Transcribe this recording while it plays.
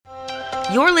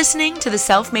You're listening to the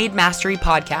Self-Made Mastery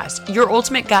Podcast, your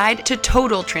ultimate guide to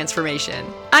total transformation.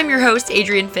 I'm your host,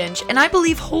 Adrienne Finch, and I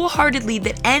believe wholeheartedly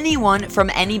that anyone from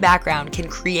any background can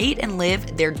create and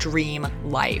live their dream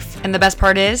life. And the best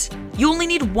part is, you only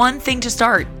need one thing to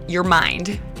start, your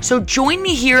mind. So join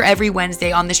me here every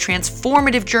Wednesday on this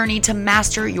transformative journey to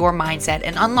master your mindset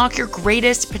and unlock your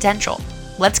greatest potential.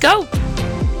 Let's go.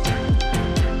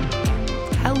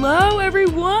 Hello,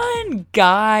 everyone.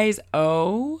 Guys,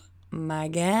 oh my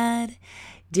God.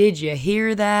 Did you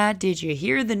hear that? Did you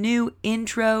hear the new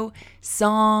intro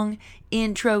song,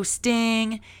 intro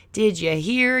sting? Did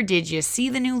you see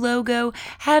the new logo?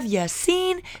 Have you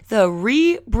seen the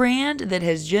rebrand that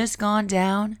has just gone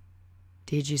down?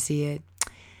 Did you see it?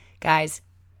 Guys,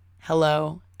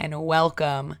 hello and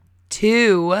welcome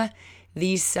to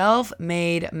the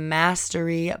Self-Made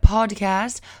Mastery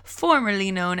Podcast, formerly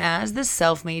known as the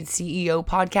Self-Made CEO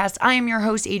Podcast. I am your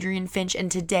host, Adrienne Finch, and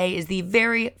today is the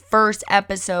very first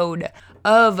episode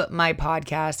of my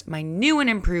podcast, my new and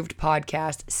improved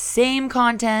podcast. Same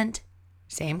content.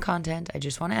 I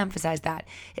just want to emphasize that.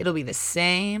 It'll be the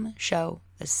same show,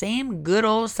 the same good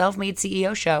old Self-Made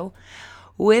CEO show,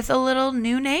 with a little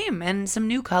new name and some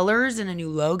new colors and a new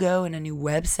logo and a new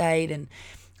website and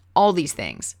all these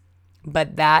things.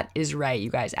 But that is right, you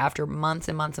guys. After months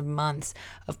and months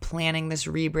of planning this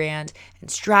rebrand and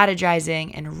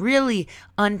strategizing and really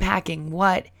unpacking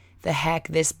what the heck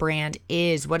this brand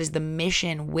is, what is the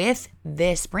mission with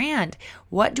this brand?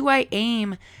 What do I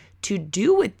aim to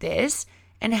do with this?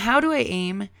 And how do I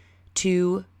aim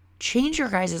to change your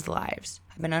guys' lives?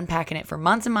 I've been unpacking it for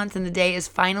months and months, and the day is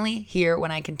finally here when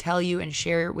I can tell you and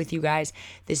share with you guys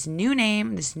this new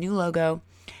name, this new logo.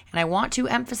 And I want to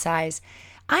emphasize,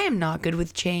 I am not good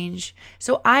with change,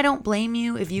 so I don't blame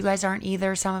you if you guys aren't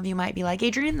either. Some of you might be like,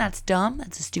 Adrienne, that's dumb.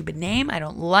 That's a stupid name. I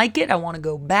don't like it. I want to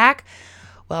go back.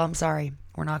 Well, I'm sorry.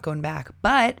 We're not going back.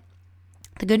 But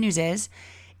the good news is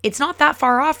it's not that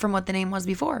far off from what the name was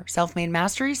before. Self-Made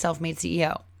Mastery, Self-Made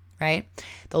CEO, right?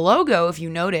 The logo, if you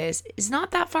notice, is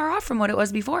not that far off from what it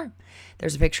was before.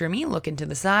 There's a picture of me looking to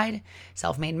the side,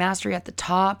 Self-Made Mastery at the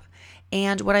top.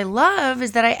 And what I love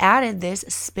is that I added this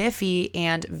spiffy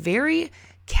and very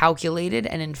calculated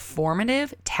and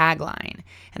informative tagline.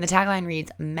 And the tagline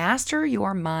reads, master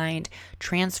your mind,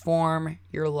 transform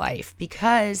your life,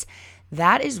 because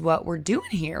that is what we're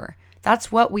doing here.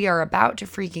 That's what we are about to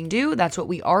freaking do. That's what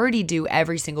we already do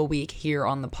every single week here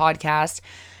on the podcast.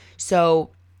 So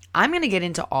I'm going to get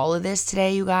into all of this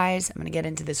today, you guys. I'm going to get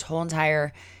into this whole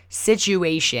entire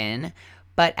situation.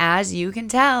 But as you can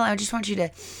tell, I just want you to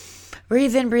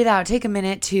breathe in, breathe out, take a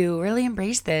minute to really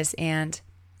embrace this and,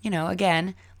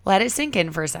 again, let it sink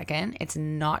in for a second. It's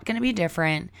not going to be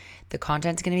different. The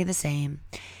content's going to be the same.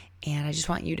 And I just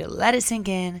want you to let it sink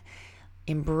in,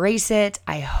 embrace it.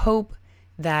 I hope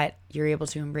that you're able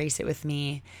to embrace it with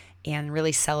me and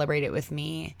really celebrate it with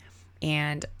me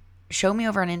and show me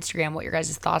over on Instagram what your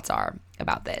guys' thoughts are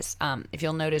about this. If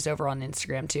you'll notice over on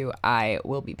Instagram too, I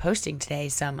will be posting today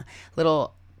some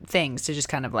little things to just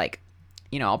kind of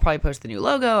I'll probably post the new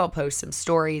logo. I'll post some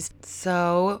stories.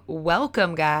 So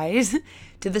welcome, guys,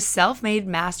 to the Self-Made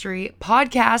Mastery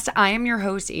Podcast. I am your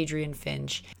host, Adrienne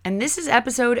Finch, and this is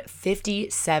episode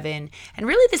 57. And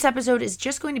really, this episode is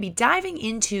just going to be diving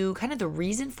into kind of the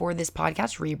reason for this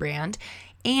podcast rebrand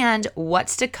and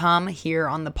what's to come here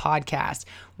on the podcast,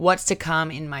 what's to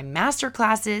come in my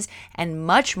masterclasses, and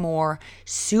much more.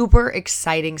 Super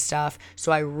exciting stuff.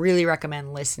 So I really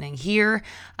recommend listening here.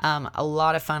 A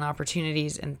lot of fun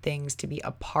opportunities and things to be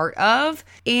a part of.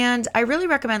 And I really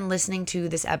recommend listening to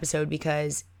this episode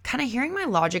because kind of hearing my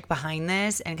logic behind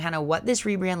this and kind of what this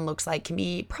rebrand looks like can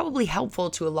be probably helpful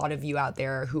to a lot of you out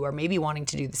there who are maybe wanting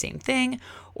to do the same thing,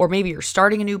 or maybe you're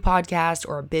starting a new podcast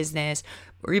or a business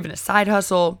or even a side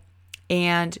hustle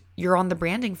and you're on the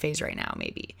branding phase right now,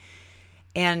 maybe.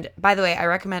 And by the way, I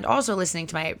recommend also listening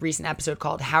to my recent episode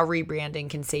called How Rebranding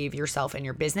Can Save Yourself and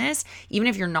Your Business. Even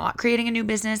if you're not creating a new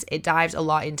business, it dives a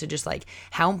lot into just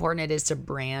how important it is to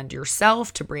brand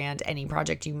yourself, to brand any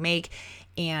project you make,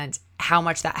 and how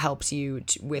much that helps you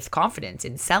with confidence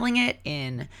in selling it,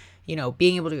 in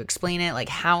being able to explain it,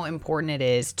 how important it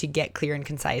is to get clear and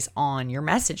concise on your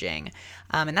messaging.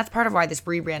 And that's part of why this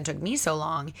rebrand took me so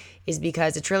long, is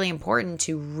because it's really important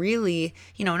to really,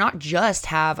 not just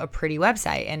have a pretty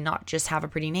website and not just have a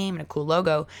pretty name and a cool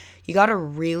logo. You got to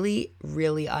really,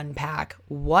 really unpack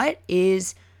what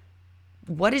is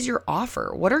your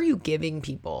offer? What are you giving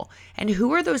people? And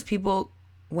who are those people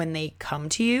when they come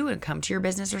to you and come to your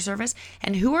business or service?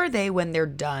 And who are they when they're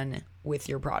done with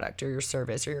your product or your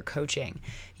service or your coaching?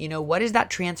 What is that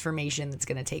transformation that's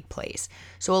going to take place?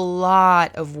 So a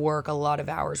lot of work, a lot of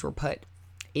hours were put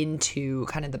into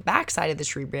kind of the backside of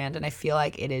this rebrand. And I feel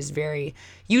like it is very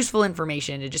useful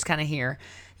information to just kind of hear,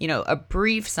 a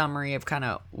brief summary of kind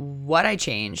of what I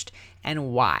changed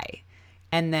and why,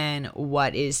 and then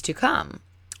what is to come.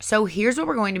 So here's what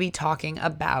we're going to be talking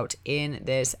about in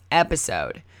this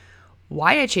episode: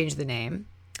 why I changed the name,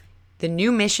 the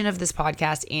new mission of this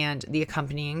podcast and the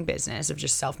accompanying business of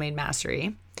just Self-Made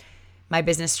Mastery, my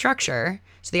business structure,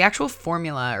 so the actual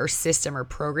formula or system or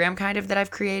program kind of that I've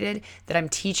created that I'm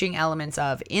teaching elements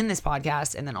of in this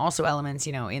podcast, and then also elements,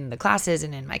 in the classes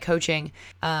and in my coaching,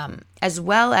 as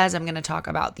well as I'm going to talk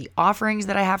about the offerings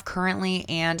that I have currently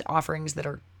and offerings that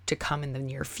are to come in the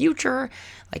near future,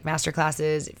 like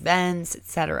masterclasses, events,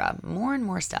 etc. More and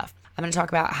more stuff. I'm going to talk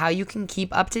about how you can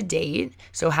keep up to date.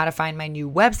 So how to find my new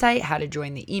website, how to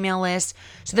join the email list.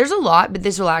 So there's a lot, but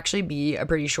this will actually be a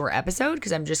pretty short episode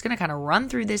because I'm just going to kind of run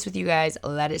through this with you guys,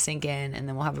 let it sink in, and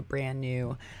then we'll have a brand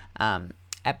new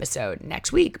episode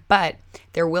next week. But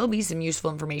there will be some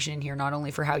useful information in here, not only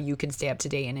for how you can stay up to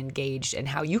date and engaged and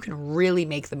how you can really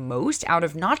make the most out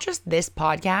of not just this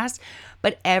podcast,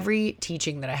 but every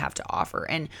teaching that I have to offer.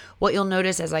 And what you'll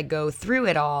notice as I go through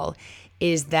it all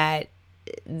is that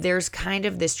there's kind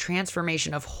of this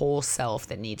transformation of whole self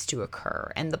that needs to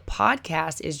occur. And the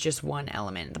podcast is just one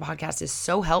element. The podcast is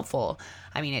so helpful.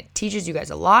 I mean, it teaches you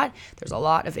guys a lot. There's a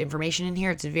lot of information in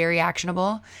here. It's very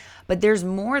actionable. But there's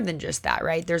more than just that,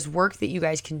 right? There's work that you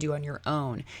guys can do on your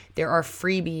own. There are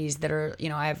freebies that are,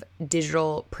 I have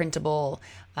digital printable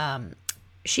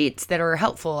sheets that are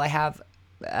helpful. I have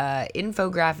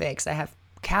infographics. I have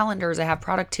calendars. I have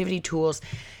productivity tools.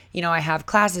 I have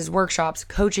classes, workshops,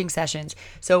 coaching sessions.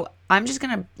 So I'm just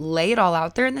going to lay it all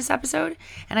out there in this episode.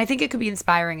 And I think it could be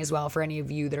inspiring as well for any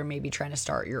of you that are maybe trying to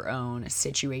start your own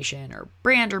situation or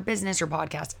brand or business or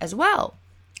podcast as well.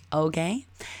 Okay.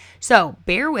 So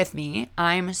bear with me.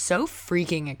 I'm so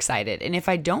freaking excited. And if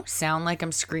I don't sound like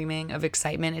I'm screaming of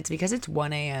excitement, it's because it's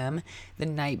 1 a.m. the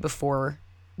night before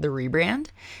the rebrand.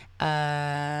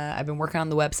 I've been working on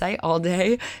the website all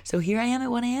day. So here I am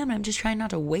at 1 a.m. and I'm just trying not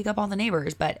to wake up all the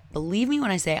neighbors. But believe me when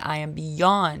I say I am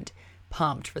beyond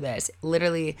pumped for this.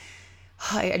 Literally,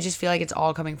 I just feel like it's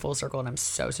all coming full circle and I'm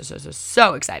so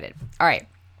excited. All right.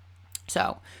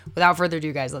 So without further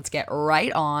ado, guys, let's get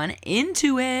right on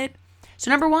into it.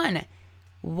 So number one,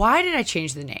 why did I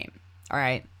change the name? All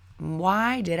right.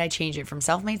 Why did I change it from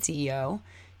Self-Made CEO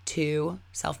to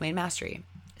Self-Made Mastery?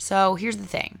 So here's the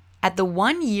thing. At the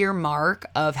 1 year mark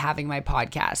of having my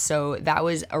podcast, so that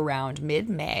was around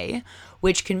mid-May,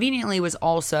 which conveniently was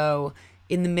also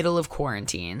in the middle of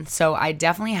quarantine. So I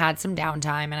definitely had some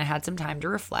downtime and I had some time to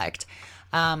reflect.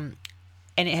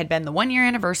 And it had been the 1 year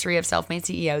anniversary of Self-Made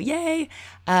CEO, yay!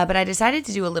 But I decided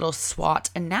to do a little SWOT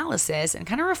analysis and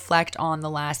kind of reflect on the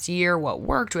last year, what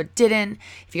worked, what didn't.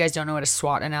 If you guys don't know what a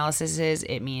SWOT analysis is,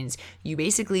 it means you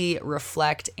basically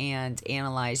reflect and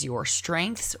analyze your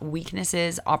strengths,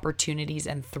 weaknesses, opportunities,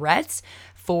 and threats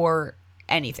for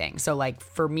anything. So like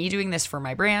for me doing this for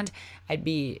my brand, I'd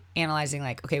be analyzing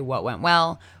like, okay, what went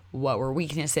well? What were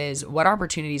weaknesses? What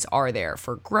opportunities are there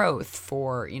for growth,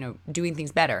 for, doing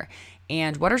things better?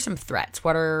 And what are some threats?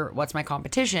 What's my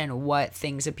competition? What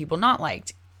things have people not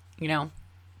liked?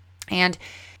 And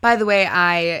by the way,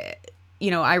 I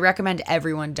recommend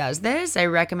everyone does this. I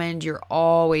recommend you're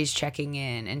always checking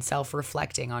in and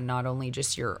self-reflecting on not only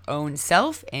just your own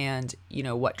self and,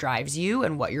 what drives you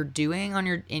and what you're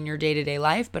doing in your day-to-day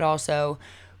life, but also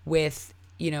with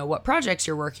what projects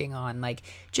you're working on. Like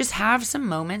just have some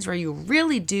moments where you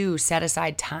really do set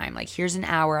aside time. Like here's an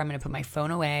hour, I'm going to put my phone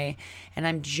away and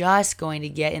I'm just going to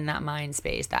get in that mind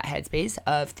space, that headspace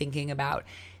of thinking about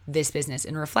this business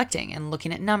and reflecting and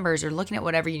looking at numbers or looking at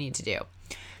whatever you need to do.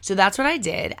 So that's what I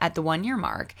did at the 1 year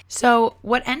mark. So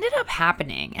what ended up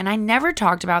happening, and I never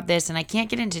talked about this and I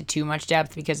can't get into too much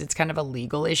depth because it's kind of a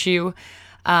legal issue.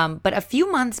 But a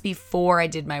few months before I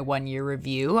did my 1 year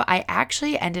review, I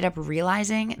actually ended up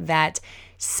realizing that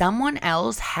someone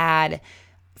else had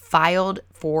filed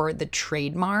for the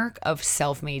trademark of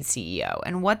Self-Made CEO.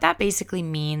 And what that basically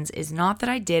means is not that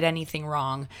I did anything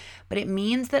wrong, but it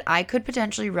means that I could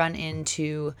potentially run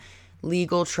into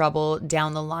legal trouble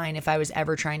down the line if I was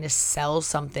ever trying to sell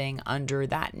something under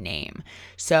that name.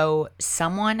 So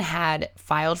someone had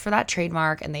filed for that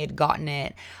trademark and they had gotten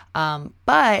it,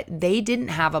 but they didn't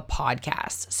have a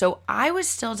podcast. So I was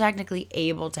still technically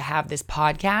able to have this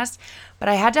podcast, but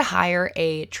I had to hire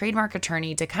a trademark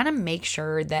attorney to kind of make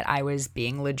sure that I was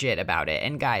being legit about it.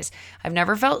 And guys, I've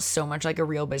never felt so much like a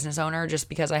real business owner just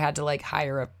because I had to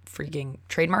hire a freaking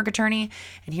trademark attorney.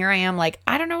 And here I am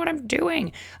I don't know what I'm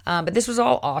doing. But this was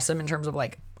all awesome in terms of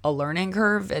a learning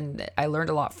curve and I learned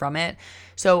a lot from it.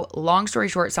 So long story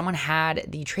short, someone had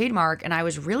the trademark and I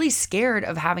was really scared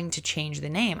of having to change the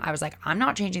name. I was like, I'm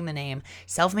not changing the name.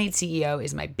 Self-Made CEO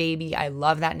is my baby. I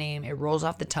love that name. It rolls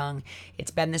off the tongue. It's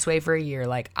been this way for a year.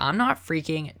 Like, I'm not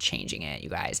freaking changing it, you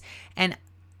guys. And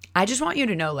I just want you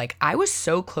to know, like, I was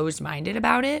so closed-minded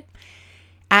about it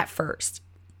at first.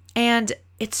 And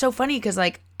it's so funny because,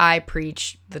 like, I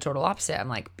preach the total opposite. I'm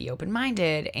like, be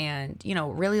open-minded and, you know,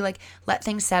 really like let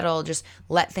things settle, just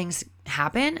let things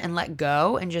happen and let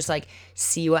go and just like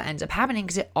see what ends up happening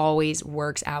because it always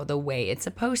works out the way it's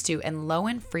supposed to. And lo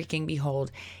and freaking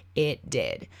behold, it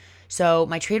did. So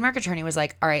my trademark attorney was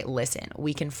like, all right, listen,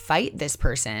 we can fight this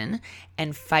person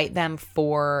and fight them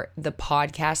for the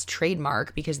podcast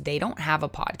trademark because they don't have a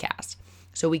podcast.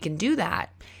 So we can do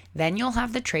that. Then you'll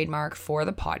have the trademark for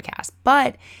the podcast,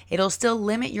 but it'll still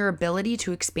limit your ability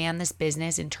to expand this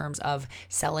business in terms of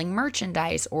selling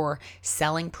merchandise or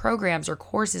selling programs or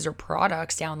courses or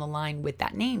products down the line with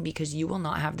that name because you will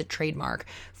not have the trademark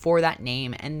for that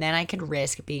name. And then I could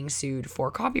risk being sued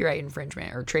for copyright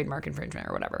infringement or trademark infringement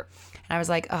or whatever. And I was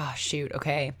like, oh, shoot.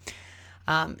 Okay.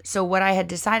 So what I had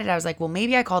decided, I was like, well,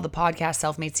 maybe I call the podcast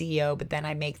Self-Made CEO, but then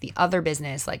I make the other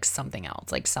business like something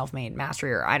else, like Self-Made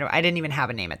Mastery, or I didn't even have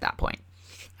a name at that point.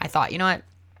 I thought, you know what?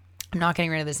 I'm not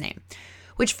getting rid of this name.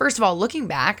 Which, first of all, looking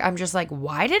back, I'm just like,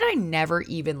 why did I never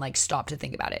even like stop to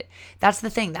think about it? That's the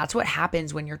thing. That's what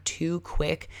happens when you're too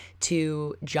quick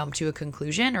to jump to a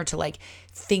conclusion or to like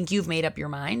think you've made up your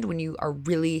mind. When you are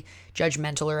really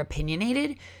judgmental or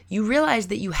opinionated, you realize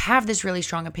that you have this really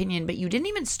strong opinion, but you didn't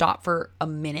even stop for a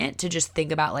minute to just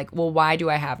think about like, well, why do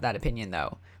I have that opinion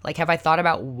though? Like, have I thought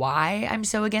about why I'm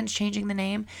so against changing the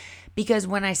name? Because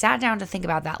when I sat down to think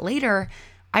about that later,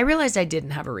 I realized I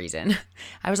didn't have a reason.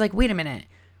 I was like, wait a minute.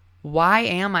 Why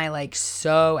am I like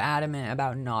so adamant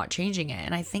about not changing it?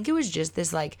 And I think it was just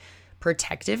this like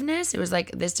protectiveness. It was like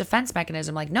this defense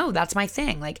mechanism. Like, no, that's my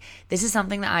thing. Like, this is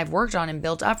something that I've worked on and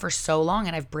built up for so long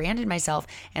and I've branded myself.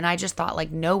 And I just thought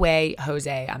like, no way,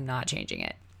 Jose, I'm not changing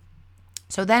it.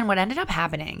 So then what ended up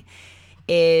happening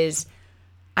is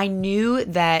I knew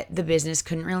that the business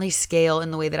couldn't really scale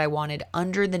in the way that I wanted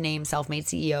under the name Self-Made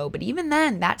CEO. But even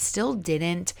then, that still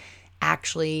didn't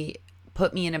actually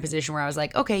put me in a position where I was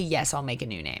like, okay, yes, I'll make a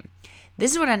new name.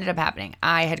 This is what ended up happening.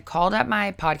 I had called up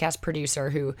my podcast producer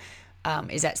who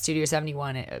is at Studio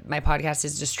 71. My podcast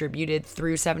is distributed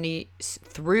through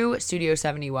Studio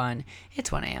 71.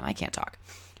 It's 1 a.m. I can't talk.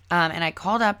 And I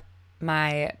called up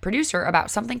my producer about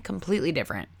something completely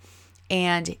different.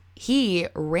 And he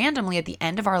randomly at the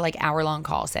end of our like hour-long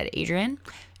call said, Adrienne,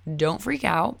 don't freak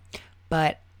out,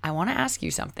 but I want to ask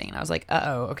you something. And I was like,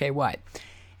 uh-oh, okay, what?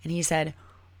 And he said,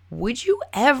 would you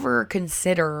ever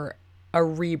consider a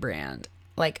rebrand,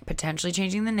 like potentially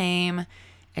changing the name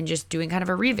and just doing kind of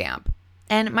a revamp?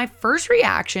 And my first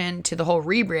reaction to the whole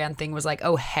rebrand thing was like,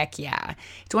 oh, heck yeah.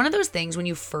 It's one of those things when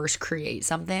you first create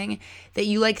something that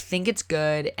you like think it's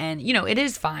good and, you know, it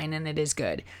is fine and it is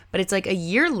good. But it's like a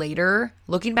year later,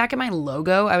 looking back at my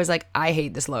logo, I was like, I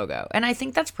hate this logo. And I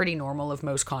think that's pretty normal of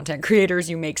most content creators.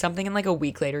 You make something and like a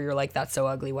week later, you're like, that's so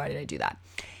ugly. Why did I do that?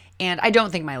 And I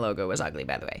don't think my logo was ugly,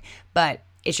 by the way. But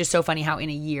it's just so funny how in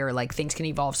a year, like things can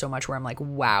evolve so much where I'm like,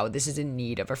 wow, this is in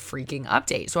need of a freaking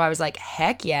update. So I was like,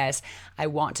 heck yes, I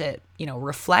want to, you know,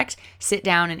 reflect, sit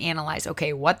down and analyze,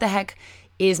 okay, what the heck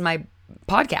is my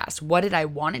podcast? What did I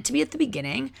want it to be at the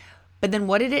beginning? But then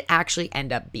what did it actually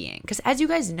end up being? Because as you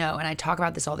guys know, and I talk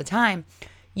about this all the time,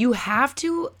 you have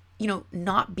to, you know,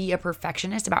 not be a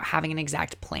perfectionist about having an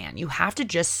exact plan. You have to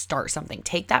just start something.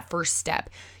 Take that first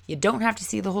step. You don't have to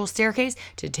see the whole staircase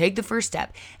to take the first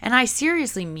step. And I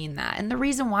seriously mean that. And the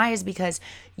reason why is because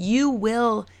you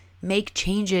will make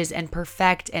changes and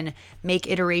perfect and make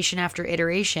iteration after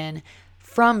iteration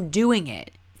from doing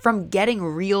it, from getting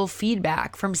real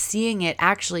feedback, from seeing it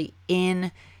actually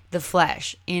in the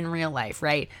flesh in real life,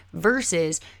 right?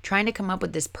 Versus trying to come up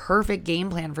with this perfect game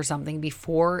plan for something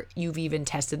before you've even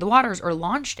tested the waters or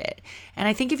launched it. And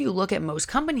I think if you look at most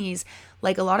companies,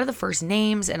 like a lot of the first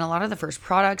names and a lot of the first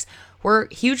products were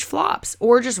huge flops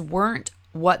or just weren't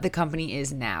what the company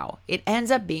is now. It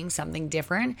ends up being something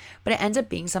different, but it ends up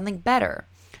being something better.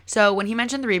 So when he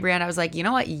mentioned the rebrand, I was like, you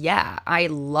know what? Yeah, I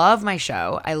love my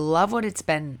show. I love what it's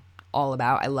been all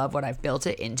about. I love what I've built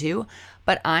it into,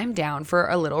 but I'm down for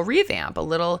a little revamp, a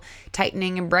little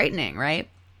tightening and brightening, right?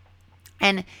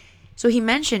 And so he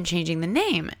mentioned changing the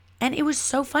name, and it was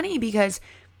so funny because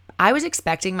I was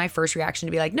expecting my first reaction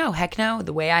to be like, no, heck no,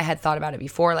 the way I had thought about it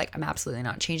before, like I'm absolutely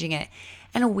not changing it.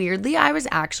 And weirdly, I was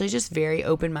actually just very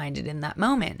open-minded in that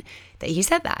moment that he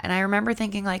said that. And I remember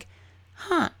thinking like,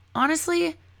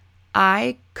 honestly,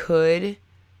 I could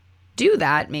do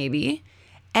that maybe.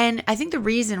 And I think the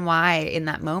reason why in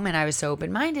that moment I was so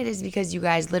open-minded is because you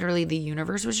guys, literally the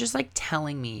universe was just like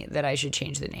telling me that I should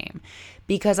change the name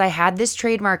because I had this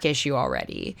trademark issue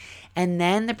already. And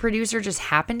then the producer just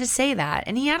happened to say that.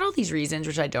 And he had all these reasons,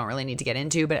 which I don't really need to get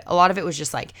into, but a lot of it was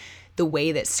just like the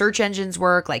way that search engines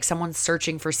work. Like someone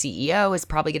searching for CEO is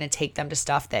probably going to take them to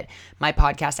stuff that my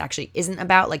podcast actually isn't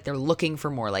about. Like they're looking for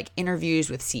more like interviews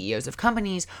with CEOs of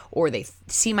companies, or they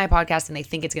see my podcast and they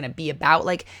think it's going to be about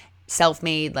like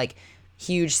self-made, like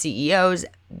huge CEOs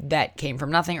that came from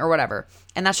nothing or whatever.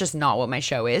 And that's just not what my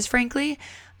show is, frankly.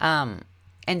 And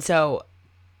so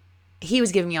he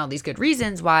was giving me all these good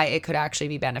reasons why it could actually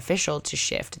be beneficial to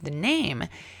shift the name.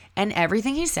 And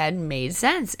everything he said made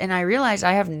sense. And I realized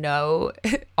I have no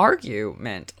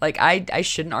argument. Like I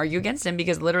shouldn't argue against him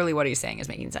because literally what he's saying is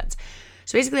making sense.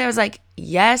 So basically I was like,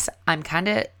 yes, I'm kind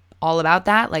of all about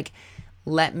that. Like,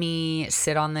 let me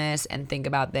sit on this and think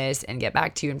about this and get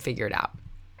back to you and figure it out.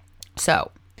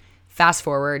 So fast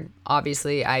forward,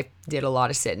 obviously I did a lot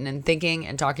of sitting and thinking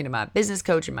and talking to my business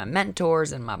coach and my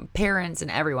mentors and my parents and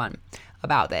everyone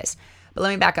about this. But let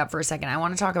me back up for a second. I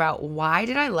want to talk about why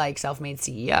did I like Self-Made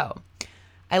CEO?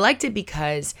 I liked it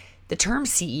because the term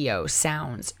CEO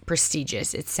sounds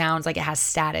prestigious. It sounds like it has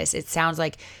status. It sounds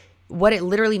like what it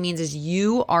literally means is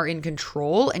you are in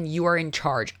control and you are in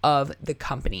charge of the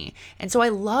company. And so I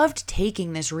loved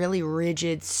taking this really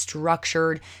rigid,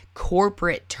 structured,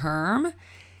 corporate term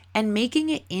and making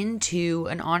it into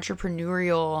an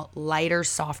entrepreneurial, lighter,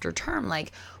 softer term.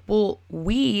 Like, well,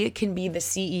 we can be the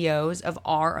CEOs of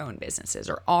our own businesses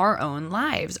or our own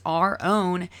lives, our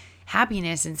own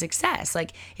happiness and success.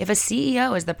 Like, if a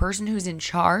CEO is the person who's in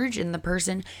charge and the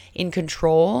person in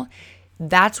control,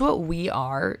 that's what we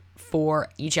are for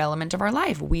each element of our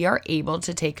life. We are able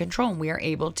to take control and we are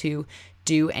able to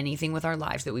do anything with our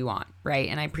lives that we want, right?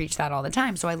 And I preach that all the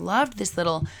time. So I loved this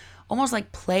little almost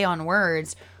like play on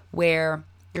words where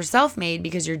you're self-made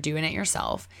because you're doing it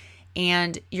yourself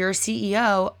and you're a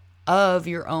CEO of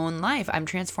your own life. I'm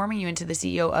transforming you into the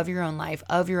CEO of your own life,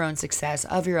 of your own success,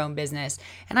 of your own business.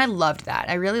 And I loved that.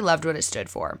 I really loved what it stood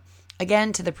for.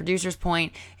 Again, to the producer's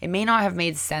point, it may not have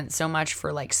made sense so much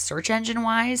for like search engine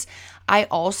wise. I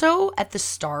also at the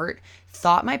start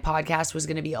thought my podcast was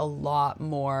going to be a lot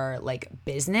more like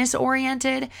business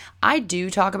oriented. I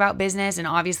do talk about business and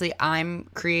obviously I'm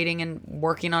creating and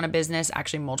working on a business,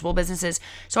 actually multiple businesses.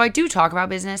 So I do talk about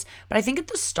business, but I think at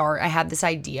the start I had this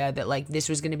idea that like this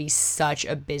was going to be such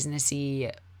a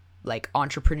businessy like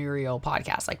entrepreneurial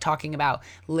podcast, like talking about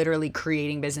literally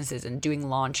creating businesses and doing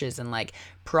launches and like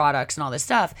products and all this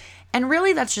stuff. And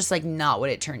really that's just like not what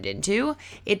it turned into.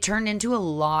 It turned into a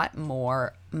lot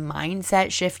more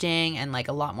mindset shifting and like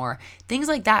a lot more things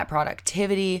like that,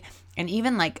 productivity, and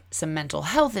even like some mental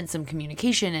health and some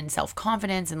communication and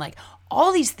self-confidence and like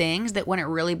all these things that when it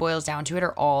really boils down to it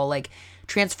are all like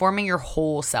transforming your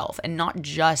whole self and not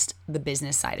just the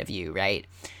business side of you, right?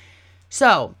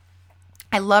 So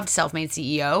I loved Self-Made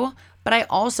CEO, but I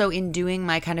also, in doing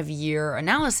my kind of year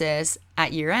analysis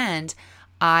at year end,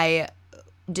 I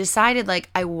decided like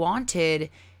I wanted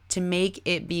to make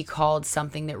it be called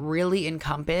something that really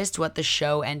encompassed what the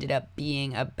show ended up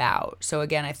being about. So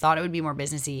again, I thought it would be more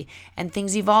businessy and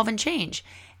things evolve and change.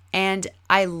 And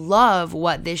I love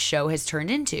what this show has turned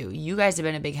into. You guys have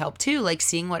been a big help too, like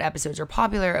seeing what episodes are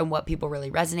popular and what people really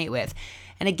resonate with.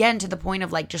 And again, to the point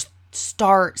of like just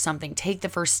start something, take the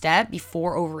first step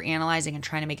before overanalyzing and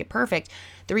trying to make it perfect.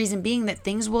 The reason being that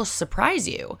things will surprise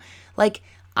you. Like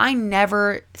I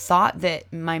never thought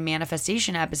that my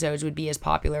manifestation episodes would be as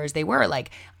popular as they were.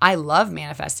 Like I love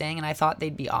manifesting and I thought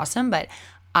they'd be awesome, but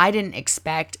I didn't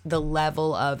expect the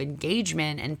level of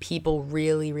engagement and people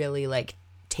really, really like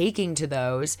taking to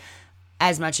those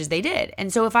as much as they did.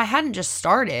 And so if I hadn't just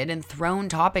started and thrown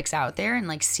topics out there and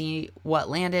like see what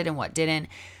landed and what didn't,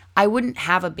 I wouldn't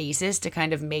have a basis to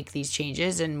kind of make these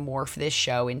changes and morph this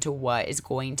show into what is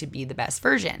going to be the best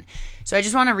version. So I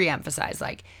just want to reemphasize,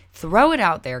 like, throw it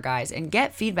out there, guys, and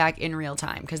get feedback in real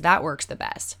time because that works the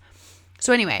best.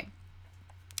 So anyway,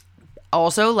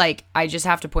 also, like, I just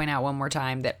have to point out one more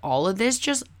time that all of this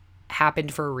just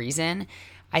happened for a reason.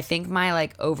 I think my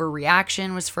like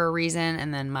overreaction was for a reason,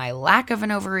 and then my lack of an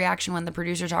overreaction when the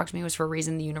producer talked to me was for a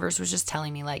reason. The universe was just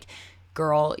telling me like,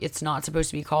 girl, it's not supposed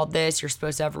to be called this. You're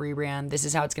supposed to have a rebrand. This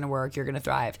is how it's going to work. You're going to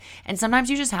thrive. And sometimes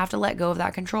you just have to let go of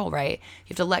that control, right? You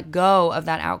have to let go of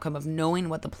that outcome of knowing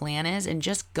what the plan is and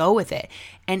just go with it.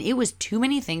 And it was too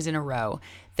many things in a row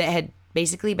that had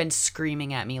basically been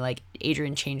screaming at me like,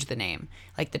 Adrian, change the name.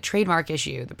 Like the trademark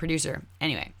issue, the producer.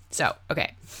 Anyway, so,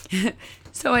 okay.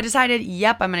 So I decided,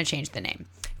 yep, I'm going to change the name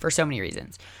for so many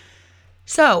reasons.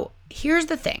 So here's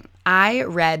the thing. I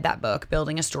read that book,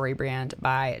 Building a Story Brand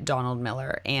by Donald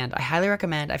Miller, and I highly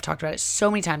recommend. I've talked about it so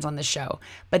many times on this show,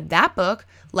 but that book,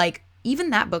 like even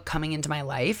that book coming into my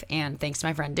life, and thanks to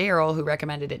my friend Daryl who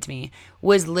recommended it to me,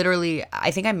 was literally,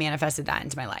 I think I manifested that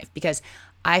into my life because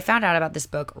I found out about this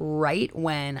book right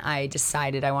when I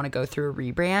decided I want to go through a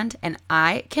rebrand, and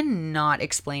I cannot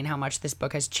explain how much this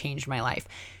book has changed my life.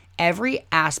 Every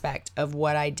aspect of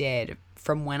what I did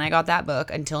from when I got that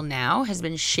book until now has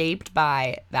been shaped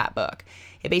by that book.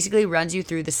 It basically runs you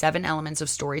through the 7 elements of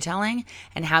storytelling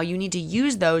and how you need to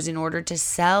use those in order to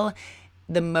sell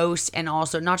the most, and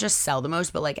also not just sell the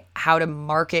most, but like how to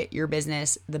market your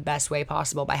business the best way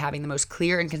possible by having the most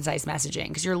clear and concise messaging,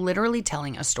 because you're literally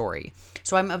telling a story.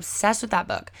 So I'm obsessed with that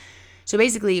book. So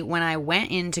basically, when I went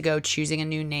in to go choosing a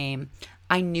new name,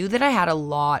 I knew that I had a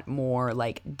lot more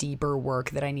like deeper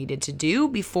work that I needed to do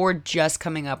before just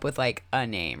coming up with like a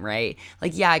name, right?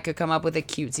 Like, yeah, I could come up with a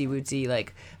cutesy wootsy,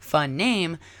 like fun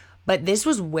name, but this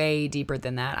was way deeper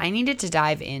than that. I needed to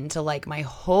dive into like my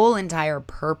whole entire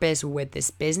purpose with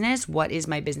this business. What is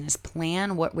my business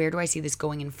plan? Where do I see this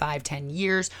going in 5-10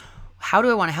 years? How do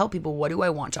I want to help people? What do I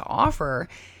want to offer?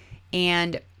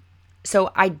 And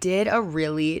so I did a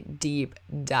really deep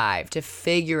dive to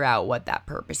figure out what that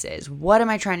purpose is. What am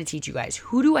I trying to teach you guys?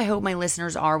 Who do I hope my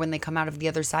listeners are when they come out of the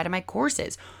other side of my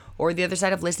courses, or the other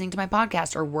side of listening to my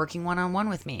podcast, or working one-on-one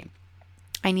with me?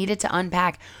 I needed to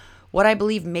unpack what I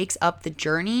believe makes up the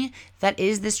journey that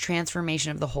is this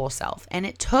transformation of the whole self. And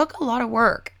it took a lot of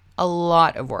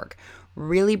work,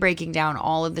 really breaking down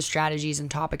all of the strategies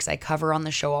and topics I cover on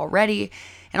the show already,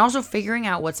 and also figuring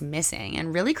out what's missing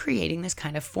and really creating this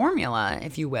kind of formula,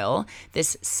 if you will,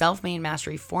 this self-made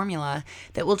mastery formula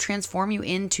that will transform you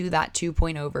into that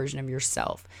 2.0 version of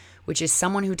yourself, which is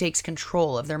someone who takes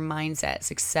control of their mindset,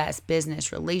 success,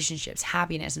 business, relationships,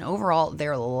 happiness, and overall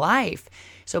their life.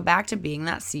 So back to being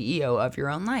that CEO of your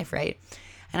own life, right?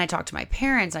 And I talked to my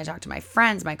parents, I talked to my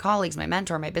friends, my colleagues, my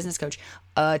mentor, my business coach,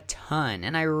 a ton.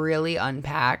 And I really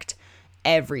unpacked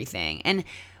everything. And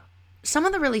some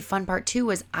of the really fun part too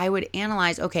was I would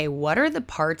analyze, okay, what are the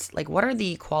parts, like what are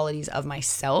the qualities of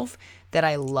myself that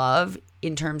I love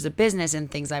in terms of business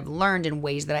and things I've learned and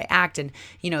ways that I act. And,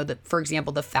 for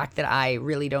example, the fact that I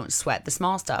really don't sweat the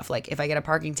small stuff. Like if I get a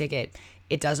parking ticket,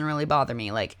 it doesn't really bother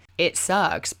me. Like it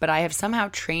sucks, but I have somehow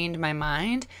trained my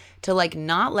mind to like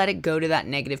not let it go to that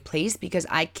negative place because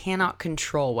I cannot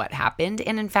control what happened.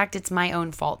 And in fact, it's my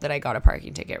own fault that I got a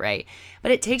parking ticket, right?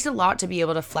 But it takes a lot to be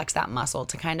able to flex that muscle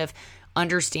to kind of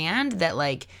understand that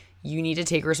like you need to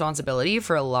take responsibility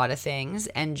for a lot of things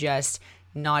and just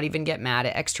not even get mad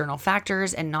at external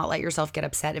factors and not let yourself get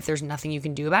upset if there's nothing you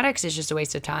can do about it because it's just a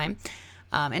waste of time.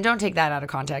 And don't take that out of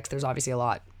context. There's obviously a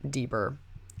lot deeper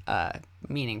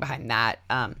meaning behind that.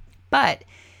 But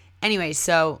anyway,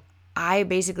 so I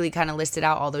basically kind of listed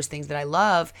out all those things that I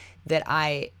love that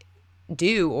I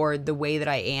do or the way that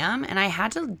I am. And I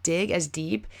had to dig as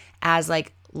deep as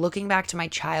like looking back to my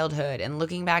childhood and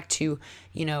looking back to,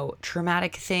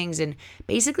 traumatic things and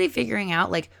basically figuring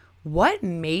out like, what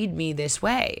made me this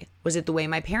way? Was it the way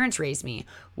my parents raised me?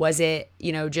 Was it,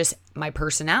 just my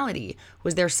personality?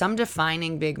 Was there some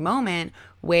defining big moment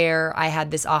where I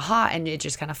had this aha and it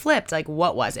just kind of flipped? Like,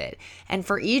 what was it? And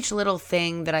for each little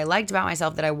thing that I liked about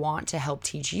myself that I want to help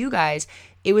teach you guys,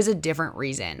 it was a different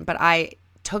reason. But I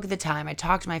took the time, I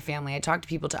talked to my family, I talked to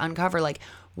people to uncover like,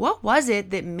 what was it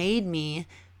that made me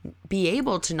be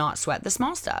able to not sweat the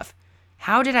small stuff?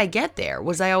 How did I get there?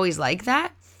 Was I always like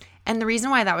that? And the reason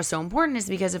why that was so important is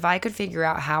because if I could figure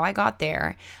out how I got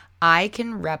there, I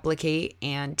can replicate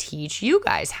and teach you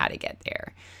guys how to get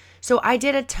there. So I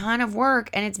did a ton of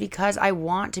work, and it's because I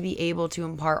want to be able to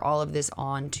impart all of this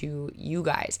on to you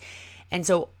guys. And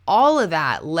so all of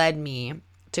that led me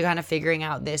to kind of figuring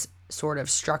out this sort of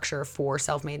structure for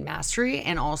self-made mastery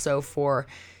and also for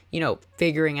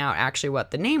figuring out actually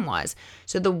what the name was.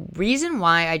 So the reason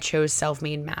why I chose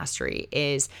self-made mastery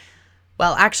is,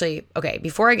 well, actually, okay,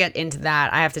 before I get into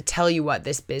that, I have to tell you what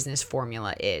this business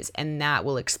formula is, and that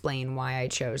will explain why I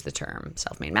chose the term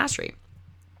self-made mastery.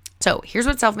 So here's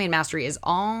what self-made mastery is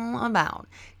all about,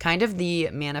 kind of the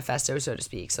manifesto, so to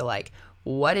speak. So like,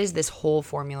 what is this whole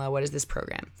formula? What is this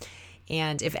program?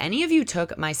 And if any of you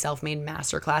took my self-made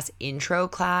masterclass intro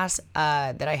class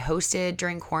that I hosted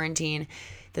during quarantine,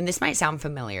 then this might sound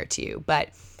familiar to you. But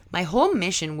my whole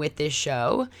mission with this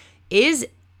show was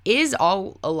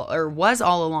all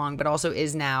along, but also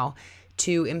is now,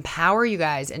 to empower you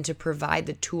guys and to provide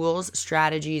the tools,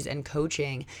 strategies, and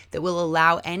coaching that will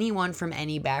allow anyone from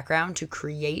any background to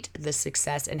create the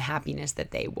success and happiness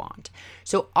that they want.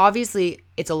 So obviously,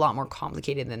 it's a lot more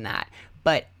complicated than that,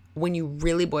 but when you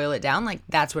really boil it down, like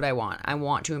that's what I want. I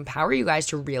want to empower you guys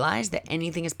to realize that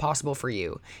anything is possible for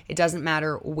you. It doesn't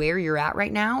matter where you're at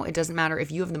right now. It doesn't matter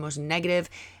if you have the most negative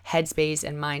headspace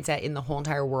and mindset in the whole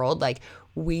entire world. Like,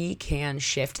 we can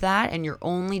shift that, and your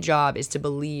only job is to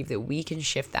believe that we can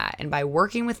shift that. And by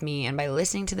working with me and by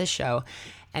listening to this show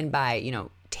and by,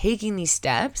 taking these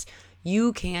steps,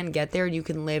 you can get there. You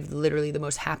can live literally the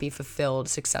most happy, fulfilled,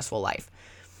 successful life.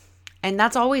 And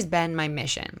that's always been my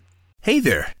mission. Hey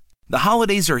there. The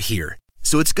holidays are here,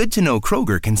 so it's good to know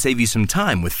Kroger can save you some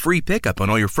time with free pickup on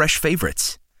all your fresh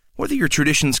favorites. Whether your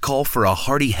traditions call for a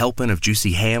hearty helping of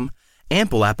juicy ham,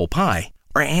 ample apple pie,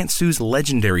 or Aunt Sue's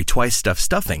legendary twice-stuffed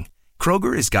stuffing,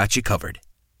 Kroger has got you covered.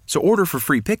 So order for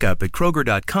free pickup at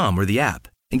Kroger.com or the app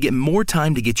and get more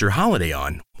time to get your holiday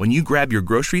on when you grab your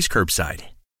groceries curbside.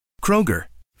 Kroger,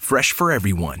 fresh for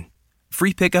everyone.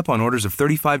 Free pickup on orders of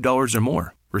 $35 or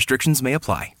more. Restrictions may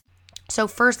apply. So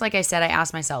first, like I said, I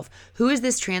asked myself, who is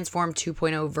this Transform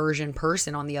 2.0 version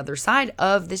person on the other side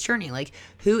of this journey? Like,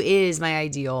 who is my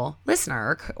ideal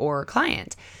listener or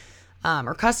client,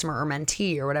 or customer or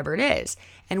mentee or whatever it is?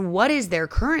 And what is their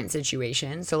current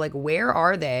situation? So like, where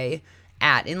are they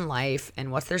at in life,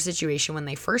 and what's their situation when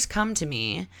they first come to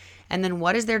me? And then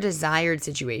what is their desired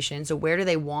situation? So where do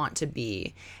they want to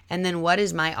be? And then what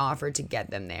is my offer to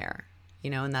get them there?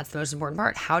 And that's the most important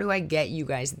part. How do I get you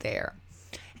guys there?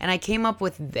 And I came up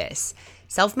with this.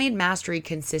 Self-made mastery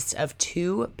consists of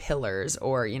two pillars,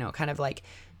 or, kind of like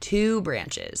two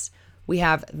branches. We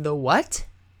have the what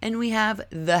and we have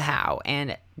the how.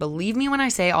 And believe me when I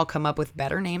say I'll come up with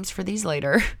better names for these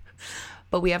later,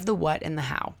 but we have the what and the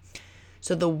how.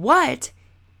 So the what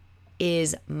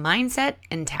is mindset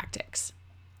and tactics.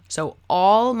 So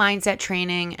all mindset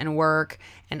training and work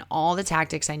and all the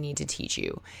tactics I need to teach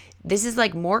you. This is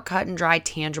like more cut and dry,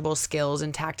 tangible skills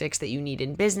and tactics that you need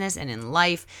in business and in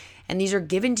life. And these are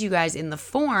given to you guys in the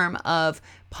form of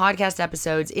podcast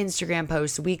episodes, Instagram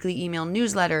posts, weekly email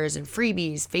newsletters, and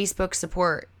freebies, Facebook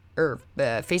support, or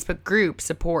Facebook group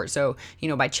support. So,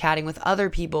 by chatting with other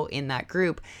people in that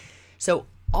group. So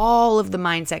all of the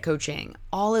mindset coaching,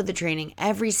 all of the training,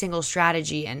 every single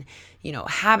strategy, and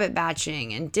habit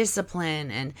batching and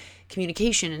discipline and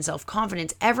communication and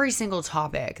self-confidence, every single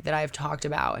topic that I've talked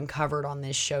about and covered on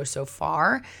this show so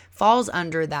far falls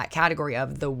under that category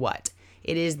of the what.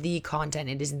 It is the content,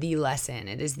 it is the lesson,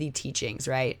 it is the teachings,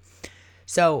 right?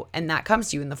 So, and that comes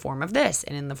to you in the form of this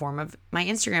and in the form of my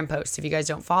Instagram posts. If you guys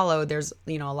don't follow, there's,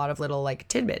 a lot of little like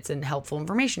tidbits and helpful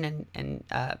information and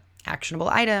actionable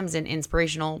items and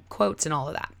inspirational quotes and all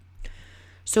of that.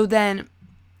 So then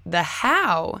the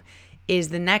how is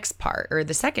the next part, or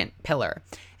the second pillar.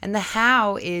 And the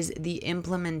how is the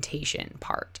implementation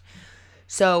part.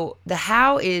 So the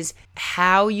how is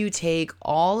how you take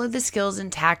all of the skills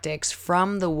and tactics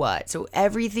from the what. So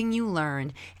everything you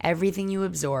learn, everything you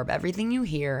absorb, everything you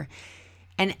hear,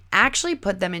 and actually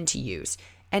put them into use.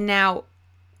 And now,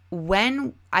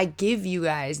 when I give you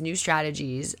guys new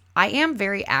strategies, I am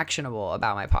very actionable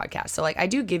about my podcast. So I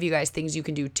do give you guys things you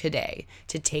can do today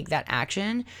to take that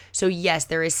action. So yes,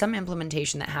 there is some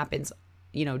implementation that happens,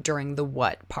 during the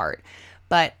what part,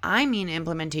 but I mean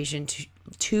implementation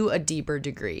to a deeper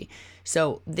degree.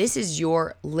 So this is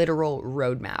your literal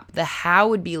roadmap. The how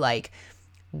would be like,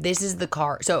 this is the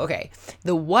car. So, okay,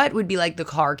 the what would be like the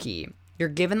car key. You're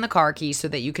given the car key so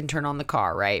that you can turn on the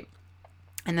car, right?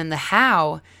 And then the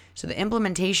how, so the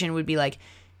implementation would be like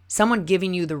someone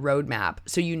giving you the roadmap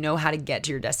so you know how to get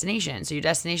to your destination. So your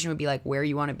destination would be like where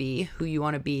you want to be, who you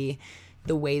want to be,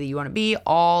 the way that you want to be,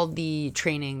 all the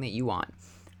training that you want.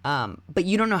 But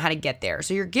you don't know how to get there.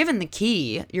 So you're given the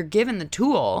key, you're given the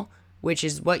tool, which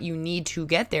is what you need to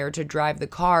get there to drive the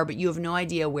car, but you have no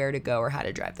idea where to go or how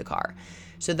to drive the car.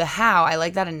 So the how, I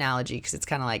like that analogy because it's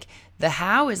kind of like the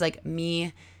how is like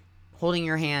me holding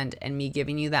your hand and me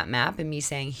giving you that map and me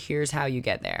saying, here's how you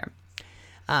get there.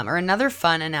 Or another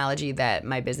fun analogy that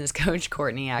my business coach,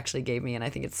 Courtney, actually gave me, and I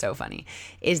think it's so funny,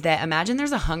 is that imagine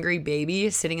there's a hungry baby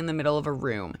sitting in the middle of a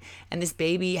room, and this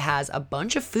baby has a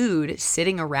bunch of food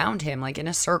sitting around him, like in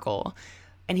a circle,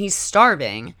 and he's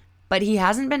starving, but he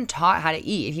hasn't been taught how to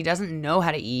eat. He doesn't know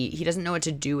how to eat. He doesn't know what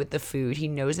to do with the food. He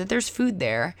knows that there's food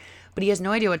there, but he has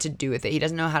no idea what to do with it. He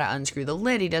doesn't know how to unscrew the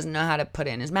lid. He doesn't know how to put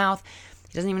it in his mouth.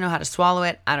 He doesn't even know how to swallow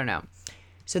it. I don't know.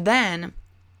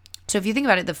 So if you think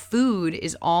about it, the food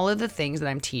is all of the things that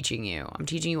I'm teaching you. I'm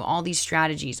teaching you all these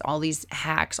strategies, all these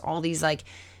hacks, all these like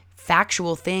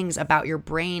factual things about your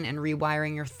brain and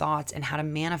rewiring your thoughts and how to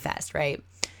manifest, right?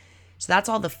 So that's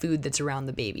all the food that's around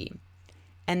the baby.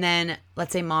 And then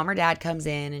let's say mom or dad comes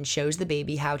in and shows the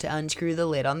baby how to unscrew the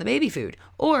lid on the baby food.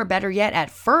 Or better yet,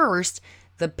 at first,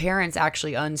 the parents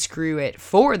actually unscrew it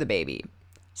for the baby.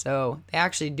 So they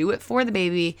actually do it for the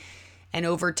baby. And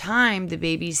over time, the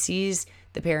baby sees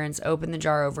the parents open the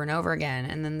jar over and over again.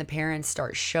 And then the parents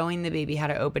start showing the baby how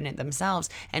to open it themselves.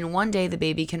 And one day the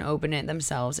baby can open it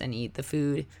themselves and eat the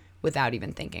food without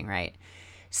even thinking, right?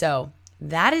 So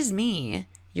that is me,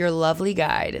 your lovely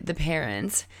guide, the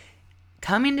parents,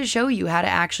 coming to show you how to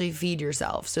actually feed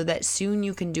yourself so that soon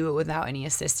you can do it without any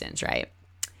assistance, right?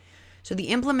 So the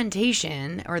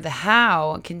implementation or the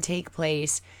how can take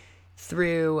place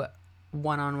through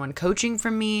one-on-one coaching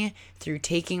from me, through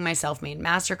taking my self-made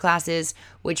masterclasses,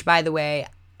 which, by the way,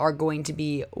 are going to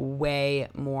be way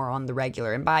more on the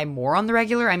regular. And by more on the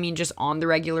regular, I mean just on the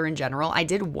regular in general. I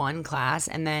did one class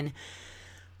and then,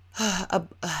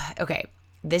 okay,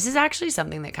 this is actually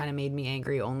something that kind of made me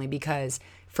angry only because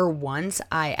for once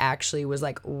I actually was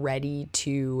like ready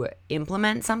to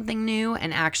implement something new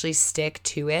and actually stick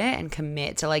to it and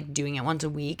commit to like doing it once a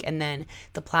week. And then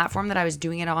the platform that I was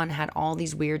doing it on had all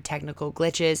these weird technical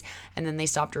glitches and then they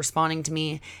stopped responding to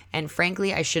me. And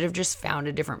frankly, I should have just found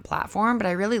a different platform, but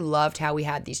I really loved how we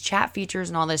had these chat features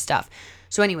and all this stuff.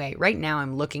 So anyway, right now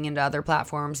I'm looking into other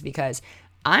platforms because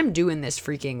I'm doing this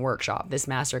freaking workshop, this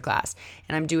masterclass,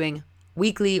 and I'm doing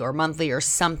weekly or monthly or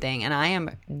something, and I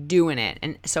am doing it.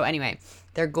 And so anyway,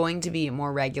 they're going to be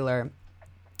more regular,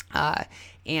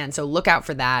 and so look out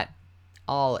for that.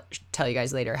 I'll tell you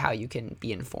guys later how you can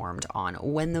be informed on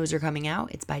when those are coming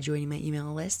out. It's by joining my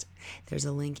email list. There's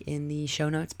a link in the show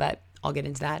notes, but I'll get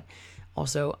into that.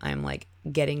 Also, I'm like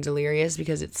getting delirious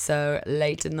because it's so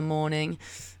late in the morning,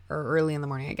 or early in the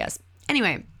morning, I guess.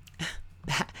 Anyway,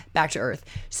 back to earth.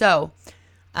 So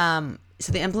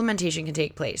the implementation can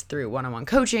take place through one-on-one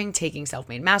coaching, taking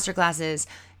self-made masterclasses,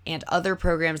 and other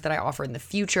programs that I offer in the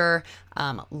future.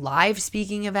 Live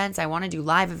speaking events. I want to do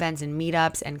live events and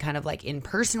meetups and kind of like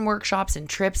in-person workshops and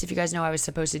trips. If you guys know, I was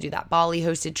supposed to do that Bali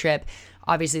hosted trip.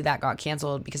 Obviously, that got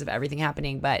canceled because of everything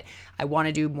happening, but I want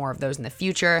to do more of those in the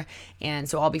future. And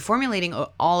so I'll be formulating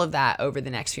all of that over the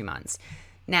next few months.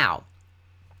 Now,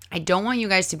 I don't want you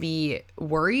guys to be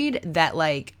worried that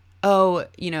like, oh,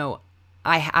 you know,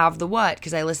 I have the what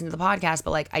because I listen to the podcast, but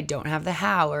like I don't have the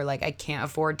how, or like I can't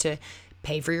afford to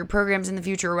pay for your programs in the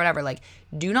future or whatever. Like,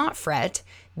 do not fret.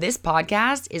 This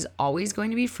podcast is always going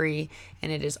to be free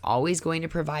and it is always going to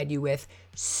provide you with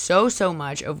so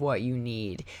much of what you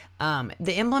need.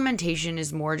 The implementation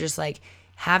is more just like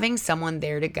having someone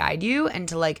there to guide you and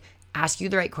to like ask you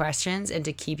the right questions and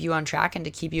to keep you on track and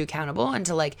to keep you accountable and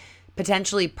to like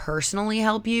potentially personally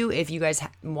help you if you guys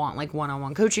want like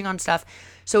one-on-one coaching on stuff.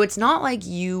 So it's not like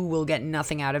you will get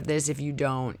nothing out of this if you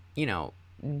don't, you know,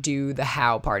 do the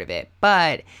how part of it.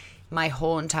 But my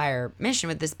whole entire mission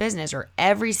with this business, or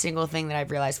every single thing that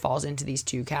I've realized, falls into these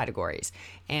two categories.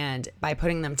 And by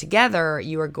putting them together,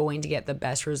 you are going to get the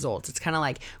best results. It's kind of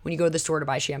like when you go to the store to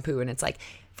buy shampoo and it's like,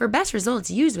 for best results,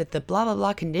 use with the blah, blah,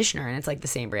 blah conditioner. And it's like the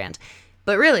same brand.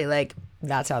 But really, like,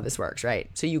 that's how this works, right?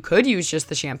 So you could use just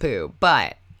the shampoo,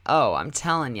 but, oh, I'm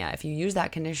telling you, if you use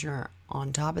that conditioner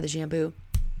on top of the shampoo,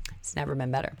 it's never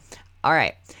been better. All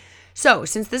right. So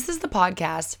since this is the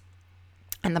podcast,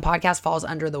 and the podcast falls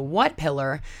under the what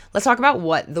pillar, let's talk about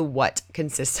what the what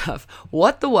consists of.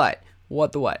 What the what?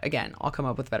 What the what? Again, I'll come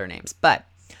up with better names. But,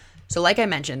 so like I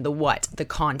mentioned, the what, the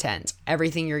content,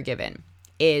 everything you're given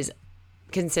is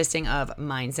consisting of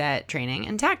mindset, training,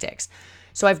 and tactics.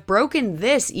 So I've broken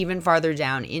this even farther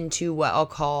down into what I'll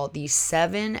call the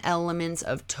 7 elements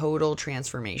of total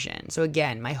transformation. So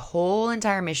again, my whole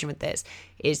entire mission with this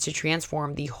is to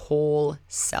transform the whole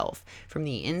self. From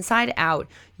the inside out,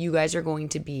 you guys are going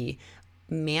to be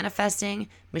manifesting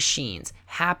machines,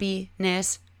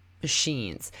 happiness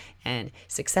machines, and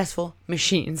successful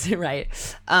machines, right?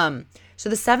 So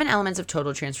the 7 elements of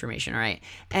total transformation, all right?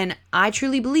 And I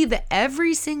truly believe that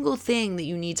every single thing that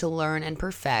you need to learn and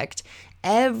perfect,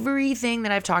 everything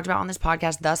that I've talked about on this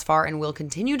podcast thus far and will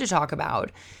continue to talk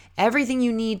about, everything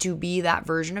you need to be that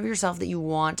version of yourself that you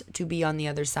want to be on the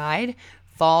other side,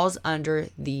 falls under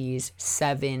these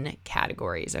 7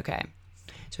 categories, okay?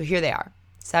 So here they are,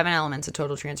 7 elements of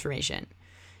total transformation.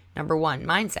 Number 1,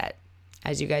 mindset,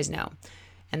 as you guys know.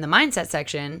 And the mindset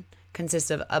section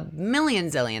consists of a million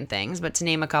zillion things, but to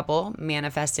name a couple: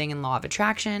 manifesting and law of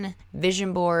attraction,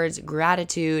 vision boards,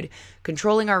 gratitude,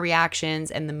 controlling our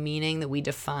reactions, and the meaning that we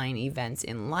define events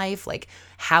in life, like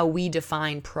how we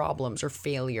define problems or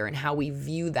failure and how we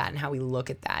view that and how we look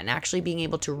at that, and actually being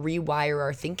able to rewire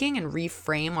our thinking and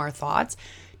reframe our thoughts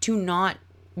to not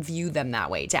view them that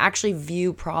way, to actually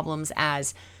view problems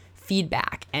as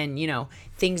feedback and, you know,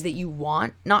 things that you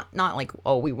want, not like,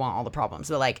 oh, we want all the problems,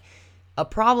 but like a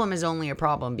problem is only a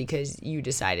problem because you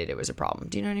decided it was a problem.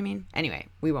 Do you know what I mean? Anyway,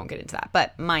 we won't get into that.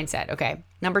 But mindset, okay.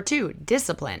 Number 2,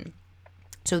 discipline.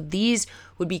 So these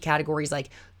would be categories like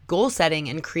goal setting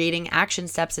and creating action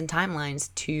steps and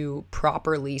timelines to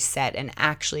properly set and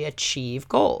actually achieve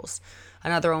goals.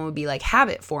 Another one would be like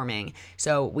habit forming.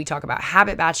 So we talk about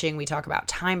habit batching, we talk about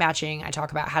time batching, I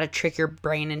talk about how to trick your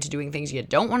brain into doing things you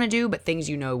don't want to do, but things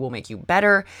you know will make you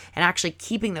better, and actually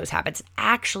keeping those habits,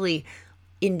 actually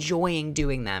enjoying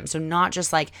doing them. So not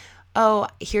just like, oh,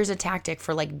 here's a tactic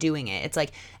for like doing it. It's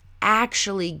like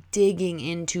actually digging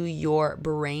into your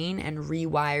brain and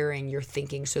rewiring your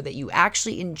thinking so that you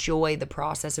actually enjoy the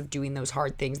process of doing those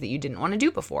hard things that you didn't want to do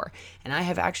before. And I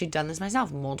have actually done this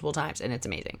myself multiple times, and it's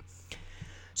amazing.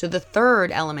 So the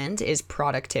third element is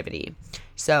productivity.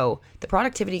 So the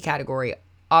productivity category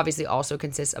obviously also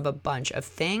consists of a bunch of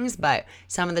things, but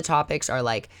some of the topics are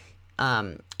like,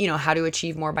 how to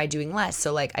achieve more by doing less.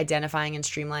 So like identifying and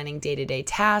streamlining day-to-day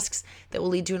tasks that will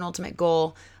lead to an ultimate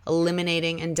goal,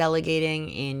 eliminating and delegating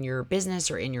in your business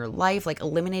or in your life, like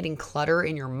eliminating clutter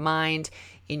in your mind,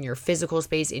 in your physical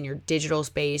space, in your digital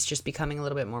space, just becoming a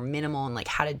little bit more minimal and like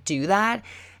how to do that,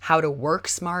 how to work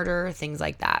smarter, things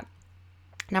like that.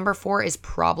 Number 4 is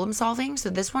problem solving.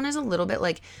 So this one is a little bit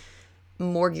like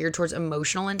more geared towards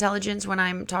emotional intelligence when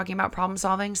I'm talking about problem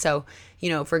solving. So,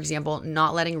 for example,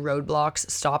 not letting roadblocks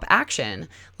stop action,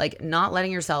 like not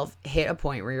letting yourself hit a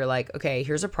point where you're like, okay,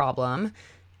 here's a problem,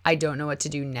 I don't know what to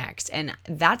do next. And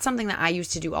that's something that I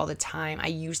used to do all the time. I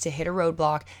used to hit a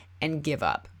roadblock and give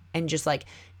up and just like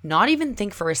not even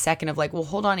think for a second of like, well,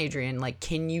 hold on, Adrienne, like,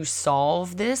 can you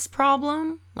solve this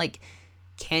problem? Like,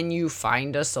 can you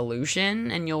find a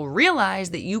solution? And you'll realize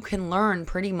that you can learn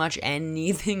pretty much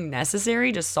anything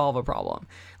necessary to solve a problem.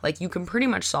 Like you can pretty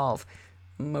much solve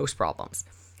most problems.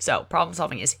 So problem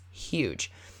solving is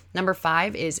huge. Number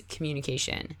 5 is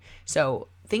communication. So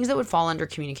things that would fall under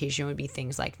communication would be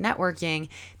things like networking,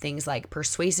 things like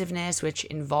persuasiveness, which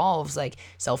involves like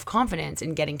self-confidence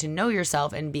and getting to know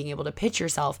yourself and being able to pitch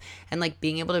yourself and like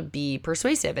being able to be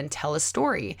persuasive and tell a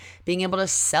story, being able to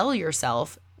sell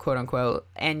yourself, quote unquote,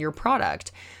 and your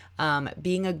product,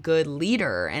 being a good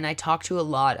leader. And I talk to a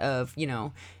lot of,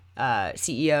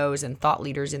 CEOs and thought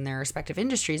leaders in their respective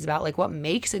industries about like what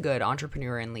makes a good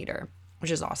entrepreneur and leader, which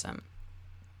is awesome.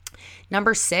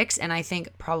 Number 6, and I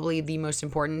think probably the most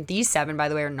important, these 7, by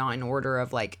the way, are not in order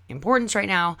of like importance right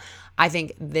now. I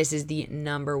think this is the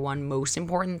number 1 most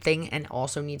important thing and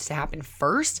also needs to happen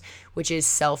first, which is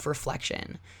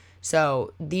self-reflection.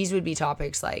 So these would be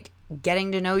topics like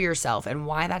getting to know yourself and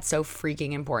why that's so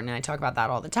freaking important. And I talk about that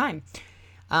all the time.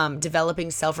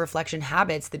 Developing self-reflection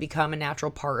habits that become a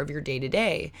natural part of your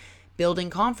day-to-day.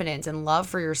 Building confidence and love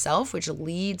for yourself, which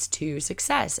leads to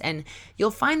success. And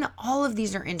you'll find that all of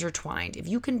these are intertwined. If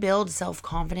you can build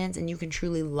self-confidence and you can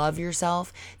truly love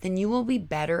yourself, then you will be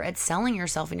better at selling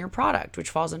yourself and your product,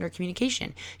 which falls under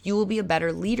communication. You will be a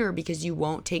better leader because you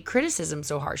won't take criticism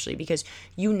so harshly because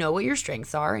you know what your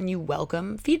strengths are and you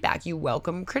welcome feedback, you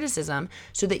welcome criticism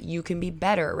so that you can be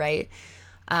better, right?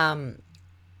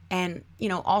 And,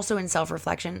 also in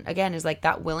self-reflection, again, is like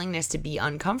that willingness to be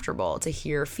uncomfortable, to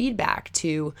hear feedback,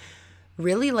 to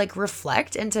really like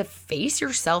reflect and to face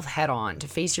yourself head on, to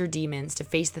face your demons, to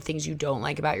face the things you don't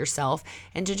like about yourself,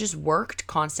 and to just work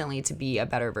constantly to be a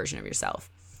better version of yourself.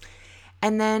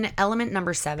 And then element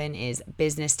number 7 is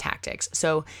business tactics.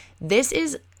 So this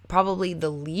is probably the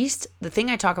thing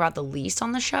I talk about the least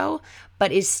on the show,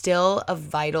 but is still a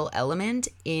vital element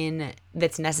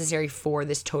that's necessary for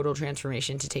this total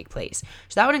transformation to take place.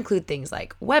 So that would include things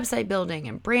like website building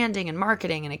and branding and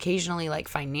marketing and occasionally like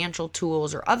financial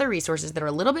tools or other resources that are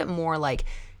a little bit more like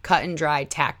cut and dry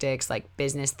tactics, like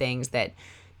business things that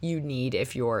you need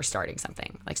if you're starting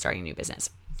something, like starting a new business.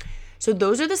 So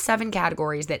those are the 7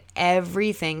 categories that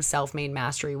everything self-made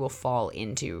mastery will fall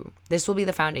into. This will be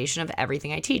the foundation of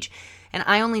everything I teach. And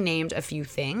I only named a few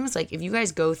things. Like if you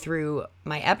guys go through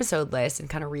my episode list and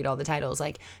kind of read all the titles,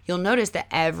 like you'll notice that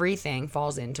everything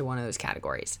falls into one of those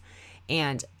categories.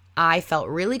 And I felt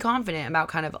really confident about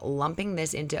kind of lumping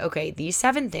this into, okay, these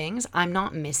 7 things, I'm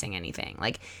not missing anything.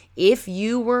 Like if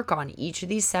you work on each of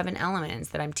these 7 elements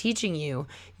that I'm teaching you,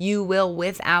 you will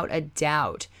without a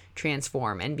doubt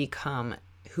transform and become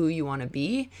who you want to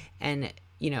be and,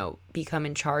 become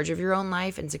in charge of your own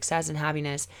life and success and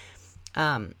happiness.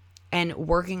 And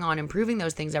working on improving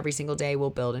those things every single day will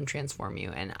build and transform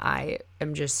you. And I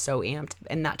am just so amped.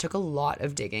 And that took a lot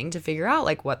of digging to figure out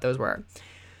like what those were.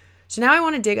 So now I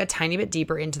want to dig a tiny bit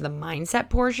deeper into the mindset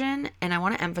portion. And I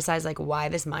want to emphasize like why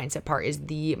this mindset part is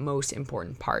the most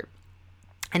important part.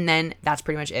 And then that's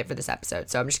pretty much it for this episode.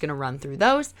 So I'm just going to run through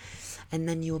those, and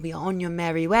then you will be on your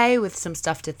merry way with some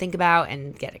stuff to think about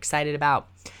and get excited about.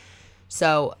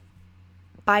 So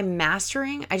by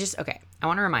mastering, I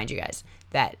want to remind you guys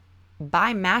that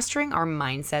by mastering our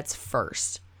mindsets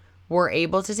first, we're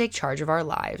able to take charge of our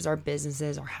lives, our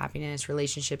businesses, our happiness,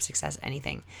 relationships, success,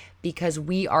 anything, because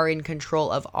we are in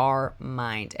control of our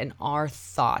mind and our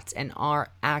thoughts and our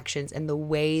actions and the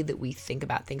way that we think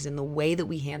about things and the way that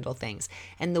we handle things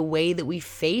and the way that we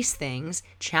face things,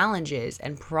 challenges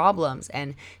and problems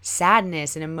and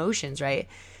sadness and emotions, right?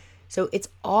 So it's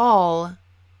all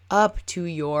up to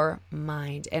your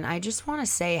mind. And I just want to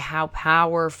say how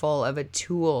powerful of a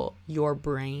tool your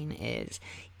brain is.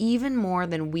 Even more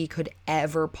than we could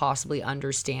ever possibly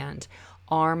understand,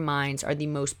 our minds are the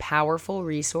most powerful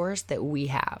resource that we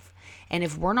have. And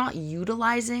if we're not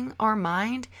utilizing our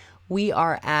mind, we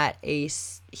are at a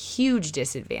huge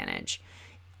disadvantage.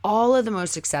 All of the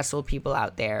most successful people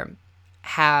out there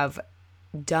have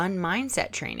done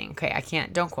mindset training. Okay,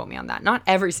 don't quote me on that. Not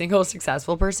every single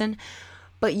successful person,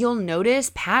 but you'll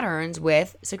notice patterns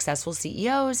with successful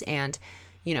CEOs and,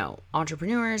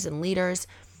 entrepreneurs and leaders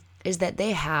is that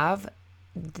they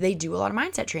do a lot of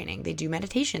mindset training. They do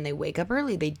meditation. They wake up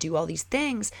early. They do all these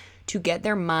things to get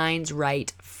their minds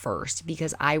right first.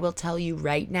 Because I will tell you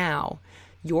right now,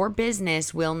 your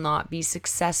business will not be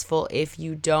successful if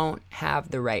you don't have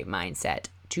the right mindset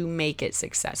to make it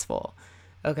successful.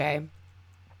 Okay?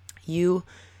 You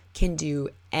can do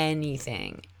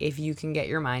anything if you can get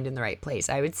your mind in the right place.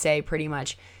 I would say pretty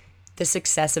much the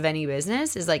success of any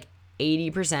business is like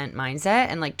 80% mindset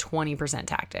and like 20%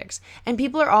 tactics. And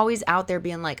people are always out there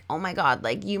being like, oh my God,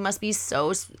 like you must be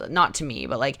so, not to me,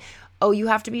 but like, oh, you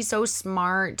have to be so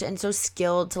smart and so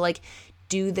skilled to like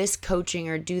do this coaching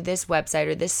or do this website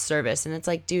or this service. And it's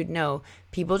like, dude, no,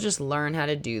 people just learn how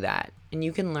to do that. And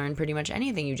you can learn pretty much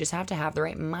anything. You just have to have the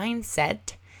right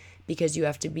mindset, because you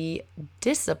have to be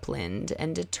disciplined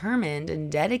and determined and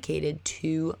dedicated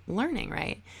to learning,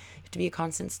 right? To be a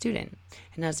constant student.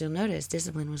 And as you'll notice,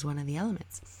 discipline was one of the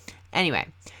elements. Anyway,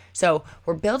 so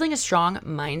we're building a strong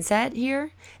mindset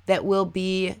here that will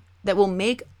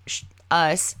make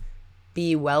us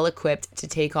be well equipped to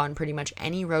take on pretty much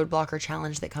any roadblock or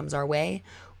challenge that comes our way.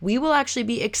 We will actually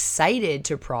be excited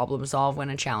to problem solve when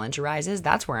a challenge arises.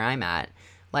 That's where I'm at.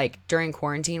 Like during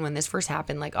quarantine, when this first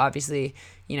happened, like obviously,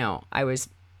 I was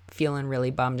feeling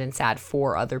really bummed and sad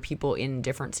for other people in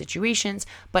different situations.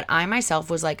 But I myself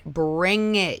was like,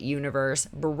 bring it, universe,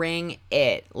 bring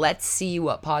it. Let's see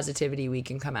what positivity we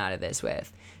can come out of this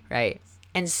with, right?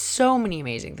 And so many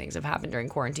amazing things have happened during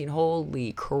quarantine.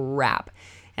 Holy crap.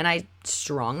 And I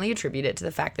strongly attribute it to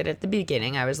the fact that at the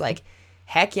beginning, I was like,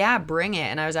 heck yeah, bring it.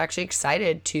 And I was actually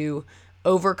excited to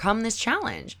overcome this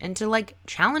challenge and to like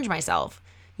challenge myself.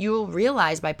 You will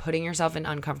realize by putting yourself in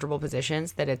uncomfortable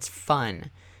positions that it's fun.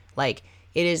 Like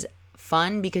it is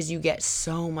fun because you get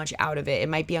so much out of it. It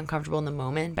might be uncomfortable in the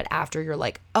moment, but after you're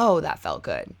like, oh, that felt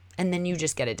good. And then you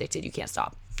just get addicted. You can't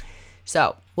stop.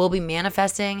 So we'll be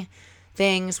manifesting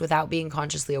things without being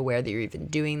consciously aware that you're even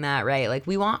doing that, right? Like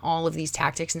we want all of these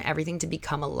tactics and everything to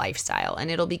become a lifestyle, and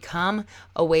it'll become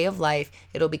a way of life.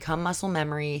 It'll become muscle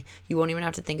memory. You won't even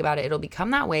have to think about it. It'll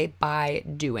become that way by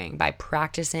doing, by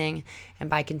practicing, and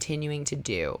by continuing to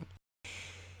do.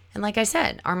 And like I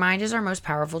said, our mind is our most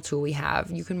powerful tool we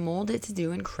have. You can mold it to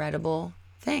do incredible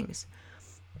things.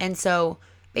 And so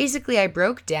basically I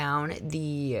broke down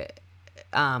the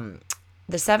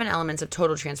 7 elements of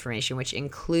total transformation, which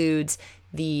includes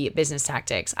the business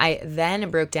tactics. I then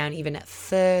broke down even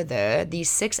further these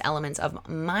 6 elements of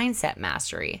mindset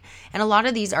mastery. And a lot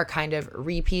of these are kind of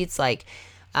repeats, like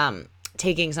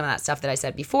taking some of that stuff that I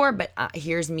said before, but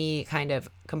here's me kind of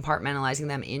compartmentalizing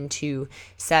them into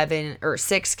 7 or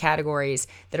 6 categories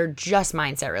that are just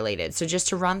mindset related. So just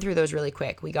to run through those really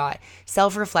quick, we got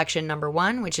self-reflection, number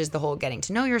 1, which is the whole getting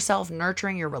to know yourself,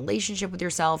 nurturing your relationship with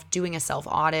yourself, doing a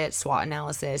self-audit, SWOT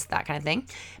analysis, that kind of thing.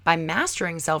 By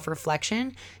mastering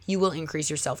self-reflection, you will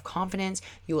increase your self-confidence,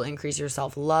 you will increase your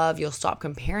self-love, you'll stop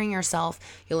comparing yourself,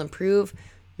 you'll improve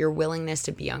your willingness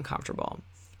to be uncomfortable.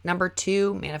 Number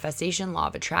 2, manifestation, law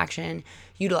of attraction,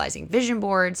 utilizing vision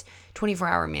boards,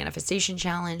 24-hour manifestation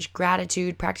challenge,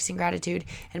 gratitude, practicing gratitude.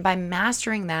 And by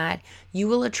mastering that, you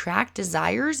will attract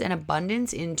desires and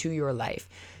abundance into your life.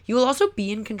 You will also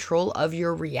be in control of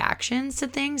your reactions to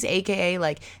things, aka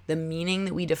like the meaning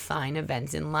that we define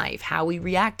events in life, how we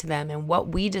react to them, and what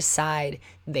we decide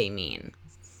they mean.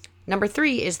 Number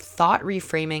 3 is thought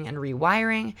reframing and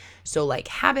rewiring. So like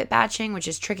habit batching, which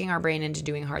is tricking our brain into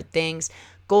doing hard things.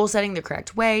 Goal setting the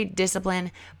correct way, discipline.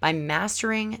 By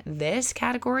mastering this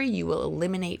category, you will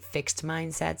eliminate fixed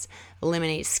mindsets,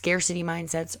 eliminate scarcity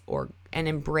mindsets, and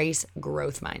embrace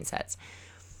growth mindsets.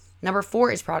 Number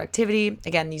 4 is productivity.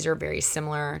 Again, these are very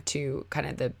similar to kind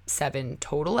of the 7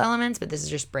 total elements, but this is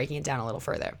just breaking it down a little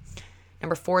further.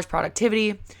 Number 4 is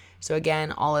productivity. So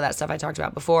again, all of that stuff I talked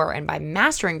about before. And by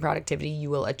mastering productivity, you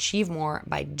will achieve more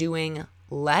by doing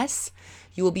less.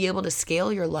 You will be able to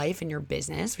scale your life and your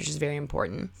business, which is very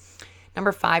important.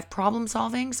 Number 5, problem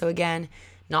solving. So again,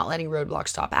 not letting roadblocks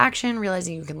stop action,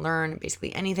 realizing you can learn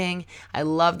basically anything. I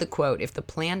love the quote, if the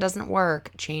plan doesn't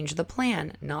work, change the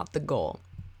plan, not the goal.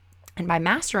 And by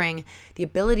mastering the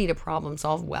ability to problem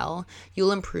solve well,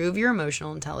 you'll improve your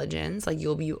emotional intelligence. Like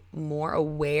you'll be more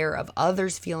aware of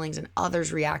others' feelings and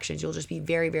others' reactions. You'll just be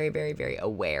very, very, very, very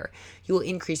aware. You will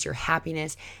increase your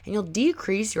happiness and you'll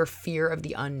decrease your fear of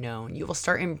the unknown. You will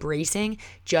start embracing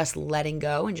just letting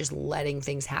go and just letting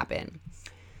things happen,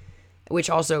 which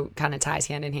also kind of ties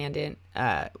hand in hand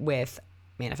with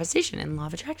manifestation and law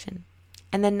of attraction.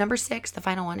 And then number 6, the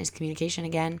final one, is communication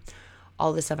again.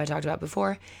 All the stuff I talked about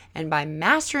before. And by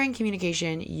mastering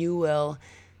communication, you will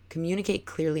communicate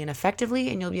clearly and effectively,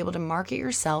 and you'll be able to market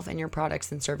yourself and your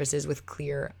products and services with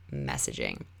clear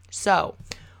messaging. So,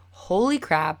 holy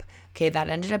crap. Okay, that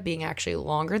ended up being actually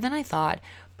longer than I thought,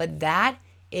 but that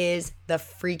is the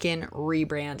freaking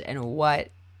rebrand and what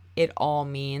it all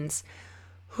means.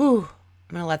 Whew,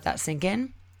 I'm going to let that sink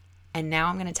in. And now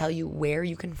I'm going to tell you where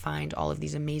you can find all of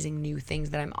these amazing new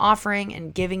things that I'm offering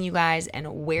and giving you guys,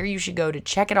 and where you should go to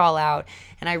check it all out.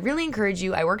 And I really encourage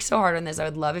you. I worked so hard on this. I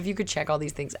would love if you could check all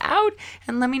these things out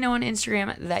and let me know on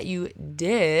Instagram that you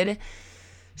did.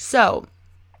 So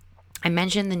I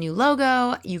mentioned the new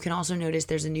logo. You can also notice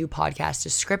there's a new podcast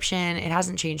description. It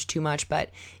hasn't changed too much,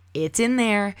 but it's in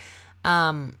there.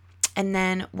 And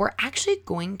then we're actually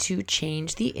going to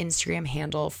change the Instagram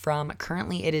handle from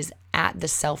currently it is at the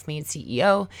Self-Made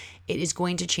CEO. It is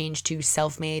going to change to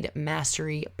Self-Made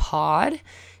Mastery Pod.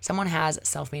 Someone has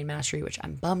Self-Made Mastery, which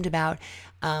I'm bummed about.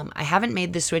 I haven't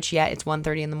made the switch yet. It's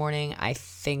 1:30 in the morning. I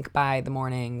think by the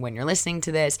morning when you're listening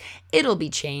to this, it'll be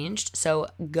changed. So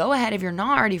go ahead. If you're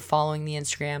not already following the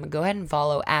Instagram, go ahead and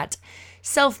follow at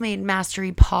Self-Made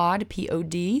Mastery Pod,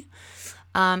 Pod.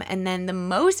 And then the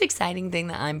most exciting thing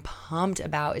that I'm pumped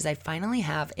about is I finally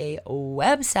have a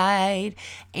website.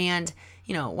 And,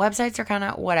 you know, websites are kind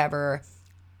of whatever.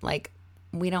 Like,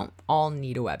 we don't all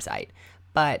need a website,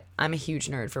 but I'm a huge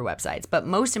nerd for websites. But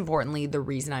most importantly, the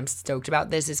reason I'm stoked about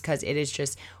this is because it is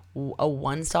just a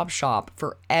one-stop shop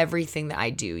for everything that I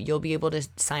do. You'll be able to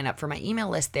sign up for my email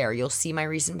list there. You'll see my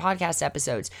recent podcast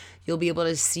episodes. You'll be able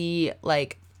to see,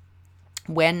 like,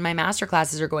 when my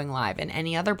masterclasses are going live and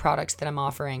any other products that I'm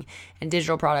offering and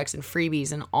digital products and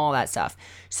freebies and all that stuff.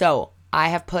 So I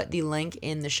have put the link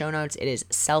in the show notes. It is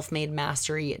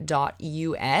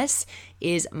selfmademastery.us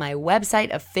is my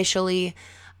website officially.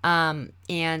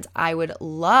 And I would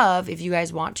love if you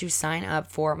guys want to sign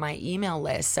up for my email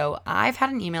list. So I've had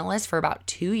an email list for about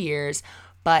 2 years,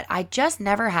 but I just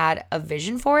never had a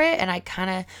vision for it. And I kind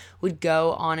of would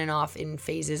go on and off in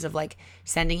phases of like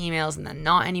sending emails and then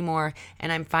not anymore.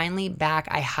 And I'm finally back.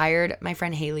 I hired my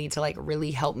friend Haley to like really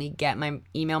help me get my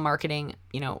email marketing,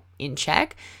 in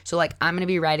check. So like I'm going to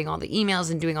be writing all the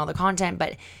emails and doing all the content,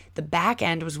 but the back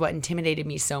end was what intimidated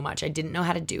me so much. I didn't know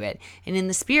how to do it. And in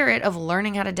the spirit of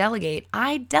learning how to delegate,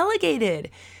 I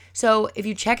delegated. So if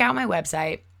you check out my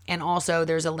website, and also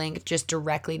there's a link just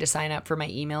directly to sign up for my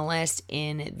email list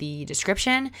in the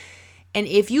description. And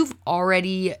if you've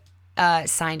already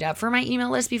signed up for my email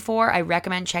list before, I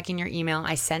recommend checking your email.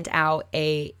 I sent out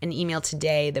an email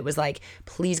today that was like,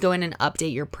 please go in and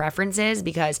update your preferences,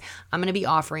 because I'm going to be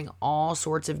offering all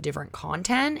sorts of different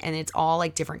content, and it's all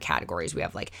like different categories. We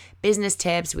have like business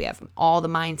tips, we have all the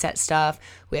mindset stuff,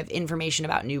 we have information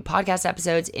about new podcast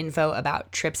episodes, info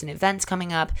about trips and events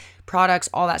coming up, products,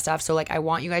 all that stuff. So like I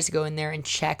want you guys to go in there and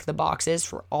check the boxes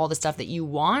for all the stuff that you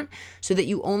want, so that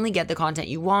you only get the content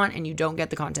you want and you don't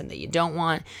get the content that you don't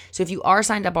want. So if you are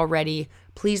signed up already,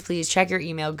 please check your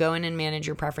email, go in and manage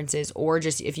your preferences, or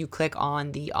just if you click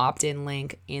on the opt-in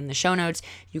link in the show notes,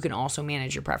 you can also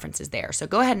manage your preferences there. So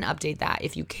go ahead and update that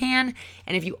if you can.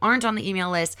 And if you aren't on the email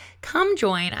list, come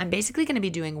join. I'm basically going to be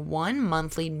doing one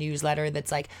monthly newsletter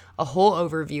that's like a whole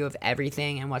overview of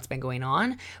everything and what's been going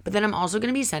on. But then I'm also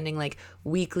going to be sending like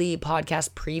weekly podcast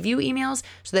preview emails,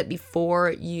 so that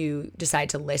before you decide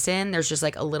to listen, there's just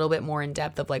like a little bit more in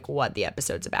depth of like what the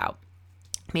episode's about.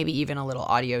 Maybe even a little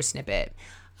audio snippet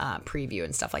preview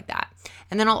and stuff like that.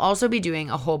 And then I'll also be doing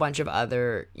a whole bunch of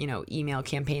other, email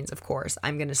campaigns, of course.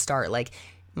 I'm going to start like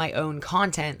my own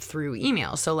content through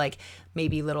email. So like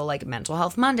maybe little like Mental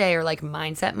Health Monday or like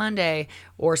Mindset Monday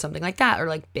or something like that, or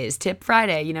like Biz Tip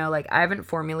Friday, you know, like I haven't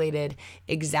formulated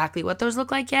exactly what those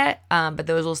look like yet, but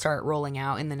those will start rolling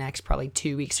out in the next probably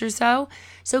 2 weeks or so.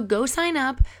 So go sign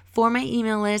up for my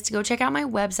email list, go check out my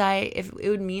website. If it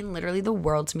would mean literally the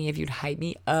world to me if you'd hype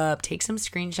me up, take some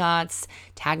screenshots,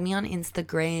 tag me on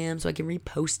Instagram so I can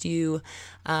repost you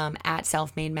at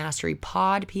Self-Made Mastery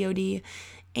Pod, POD,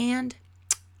 and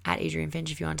at Adrienne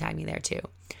Finch if you want to tag me there too.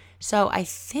 So I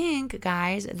think,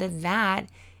 guys, that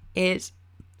is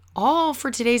all for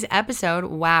today's episode.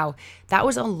 Wow, that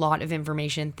was a lot of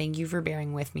information. Thank you for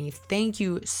bearing with me. Thank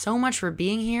you so much for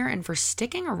being here and for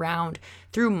sticking around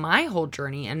through my whole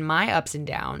journey and my ups and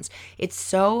downs. It's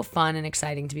so fun and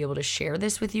exciting to be able to share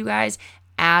this with you guys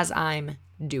as I'm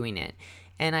doing it.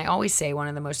 And I always say one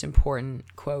of the most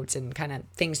important quotes and kind of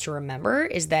things to remember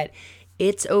is that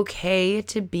it's okay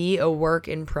to be a work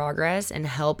in progress and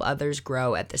help others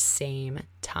grow at the same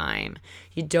time.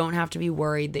 You don't have to be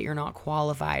worried that you're not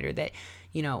qualified or that,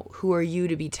 you know, who are you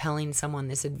to be telling someone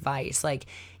this advice? Like,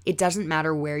 it doesn't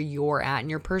matter where you're at in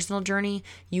your personal journey.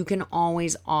 You can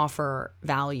always offer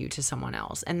value to someone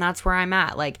else. And that's where I'm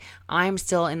at. Like, I'm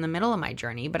still in the middle of my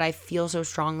journey, but I feel so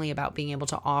strongly about being able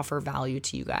to offer value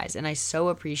to you guys. And I so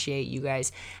appreciate you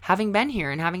guys having been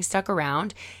here and having stuck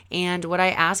around. And what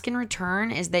I ask in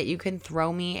return is that you can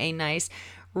throw me a nice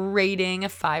rating, a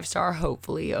 5-star,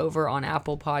 hopefully, over on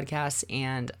Apple Podcasts,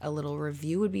 and a little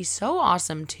review would be so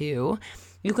awesome too.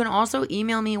 You can also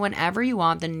email me whenever you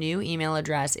want. The new email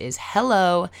address is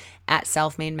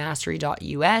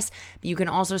hello@selfmademastery.us. But you can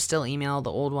also still email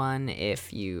the old one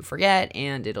if you forget,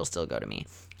 and it'll still go to me.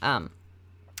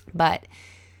 But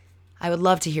I would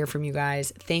love to hear from you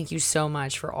guys. Thank you so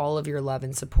much for all of your love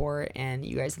and support, and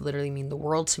you guys literally mean the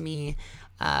world to me.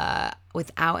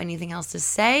 Without anything else to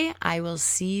say, I will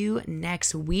see you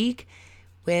next week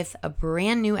with a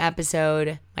brand new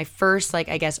episode. My first,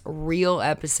 real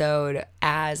episode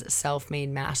as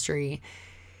Self-Made Mastery.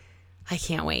 I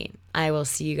can't wait. I will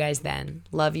see you guys then.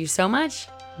 Love you so much.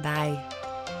 Bye.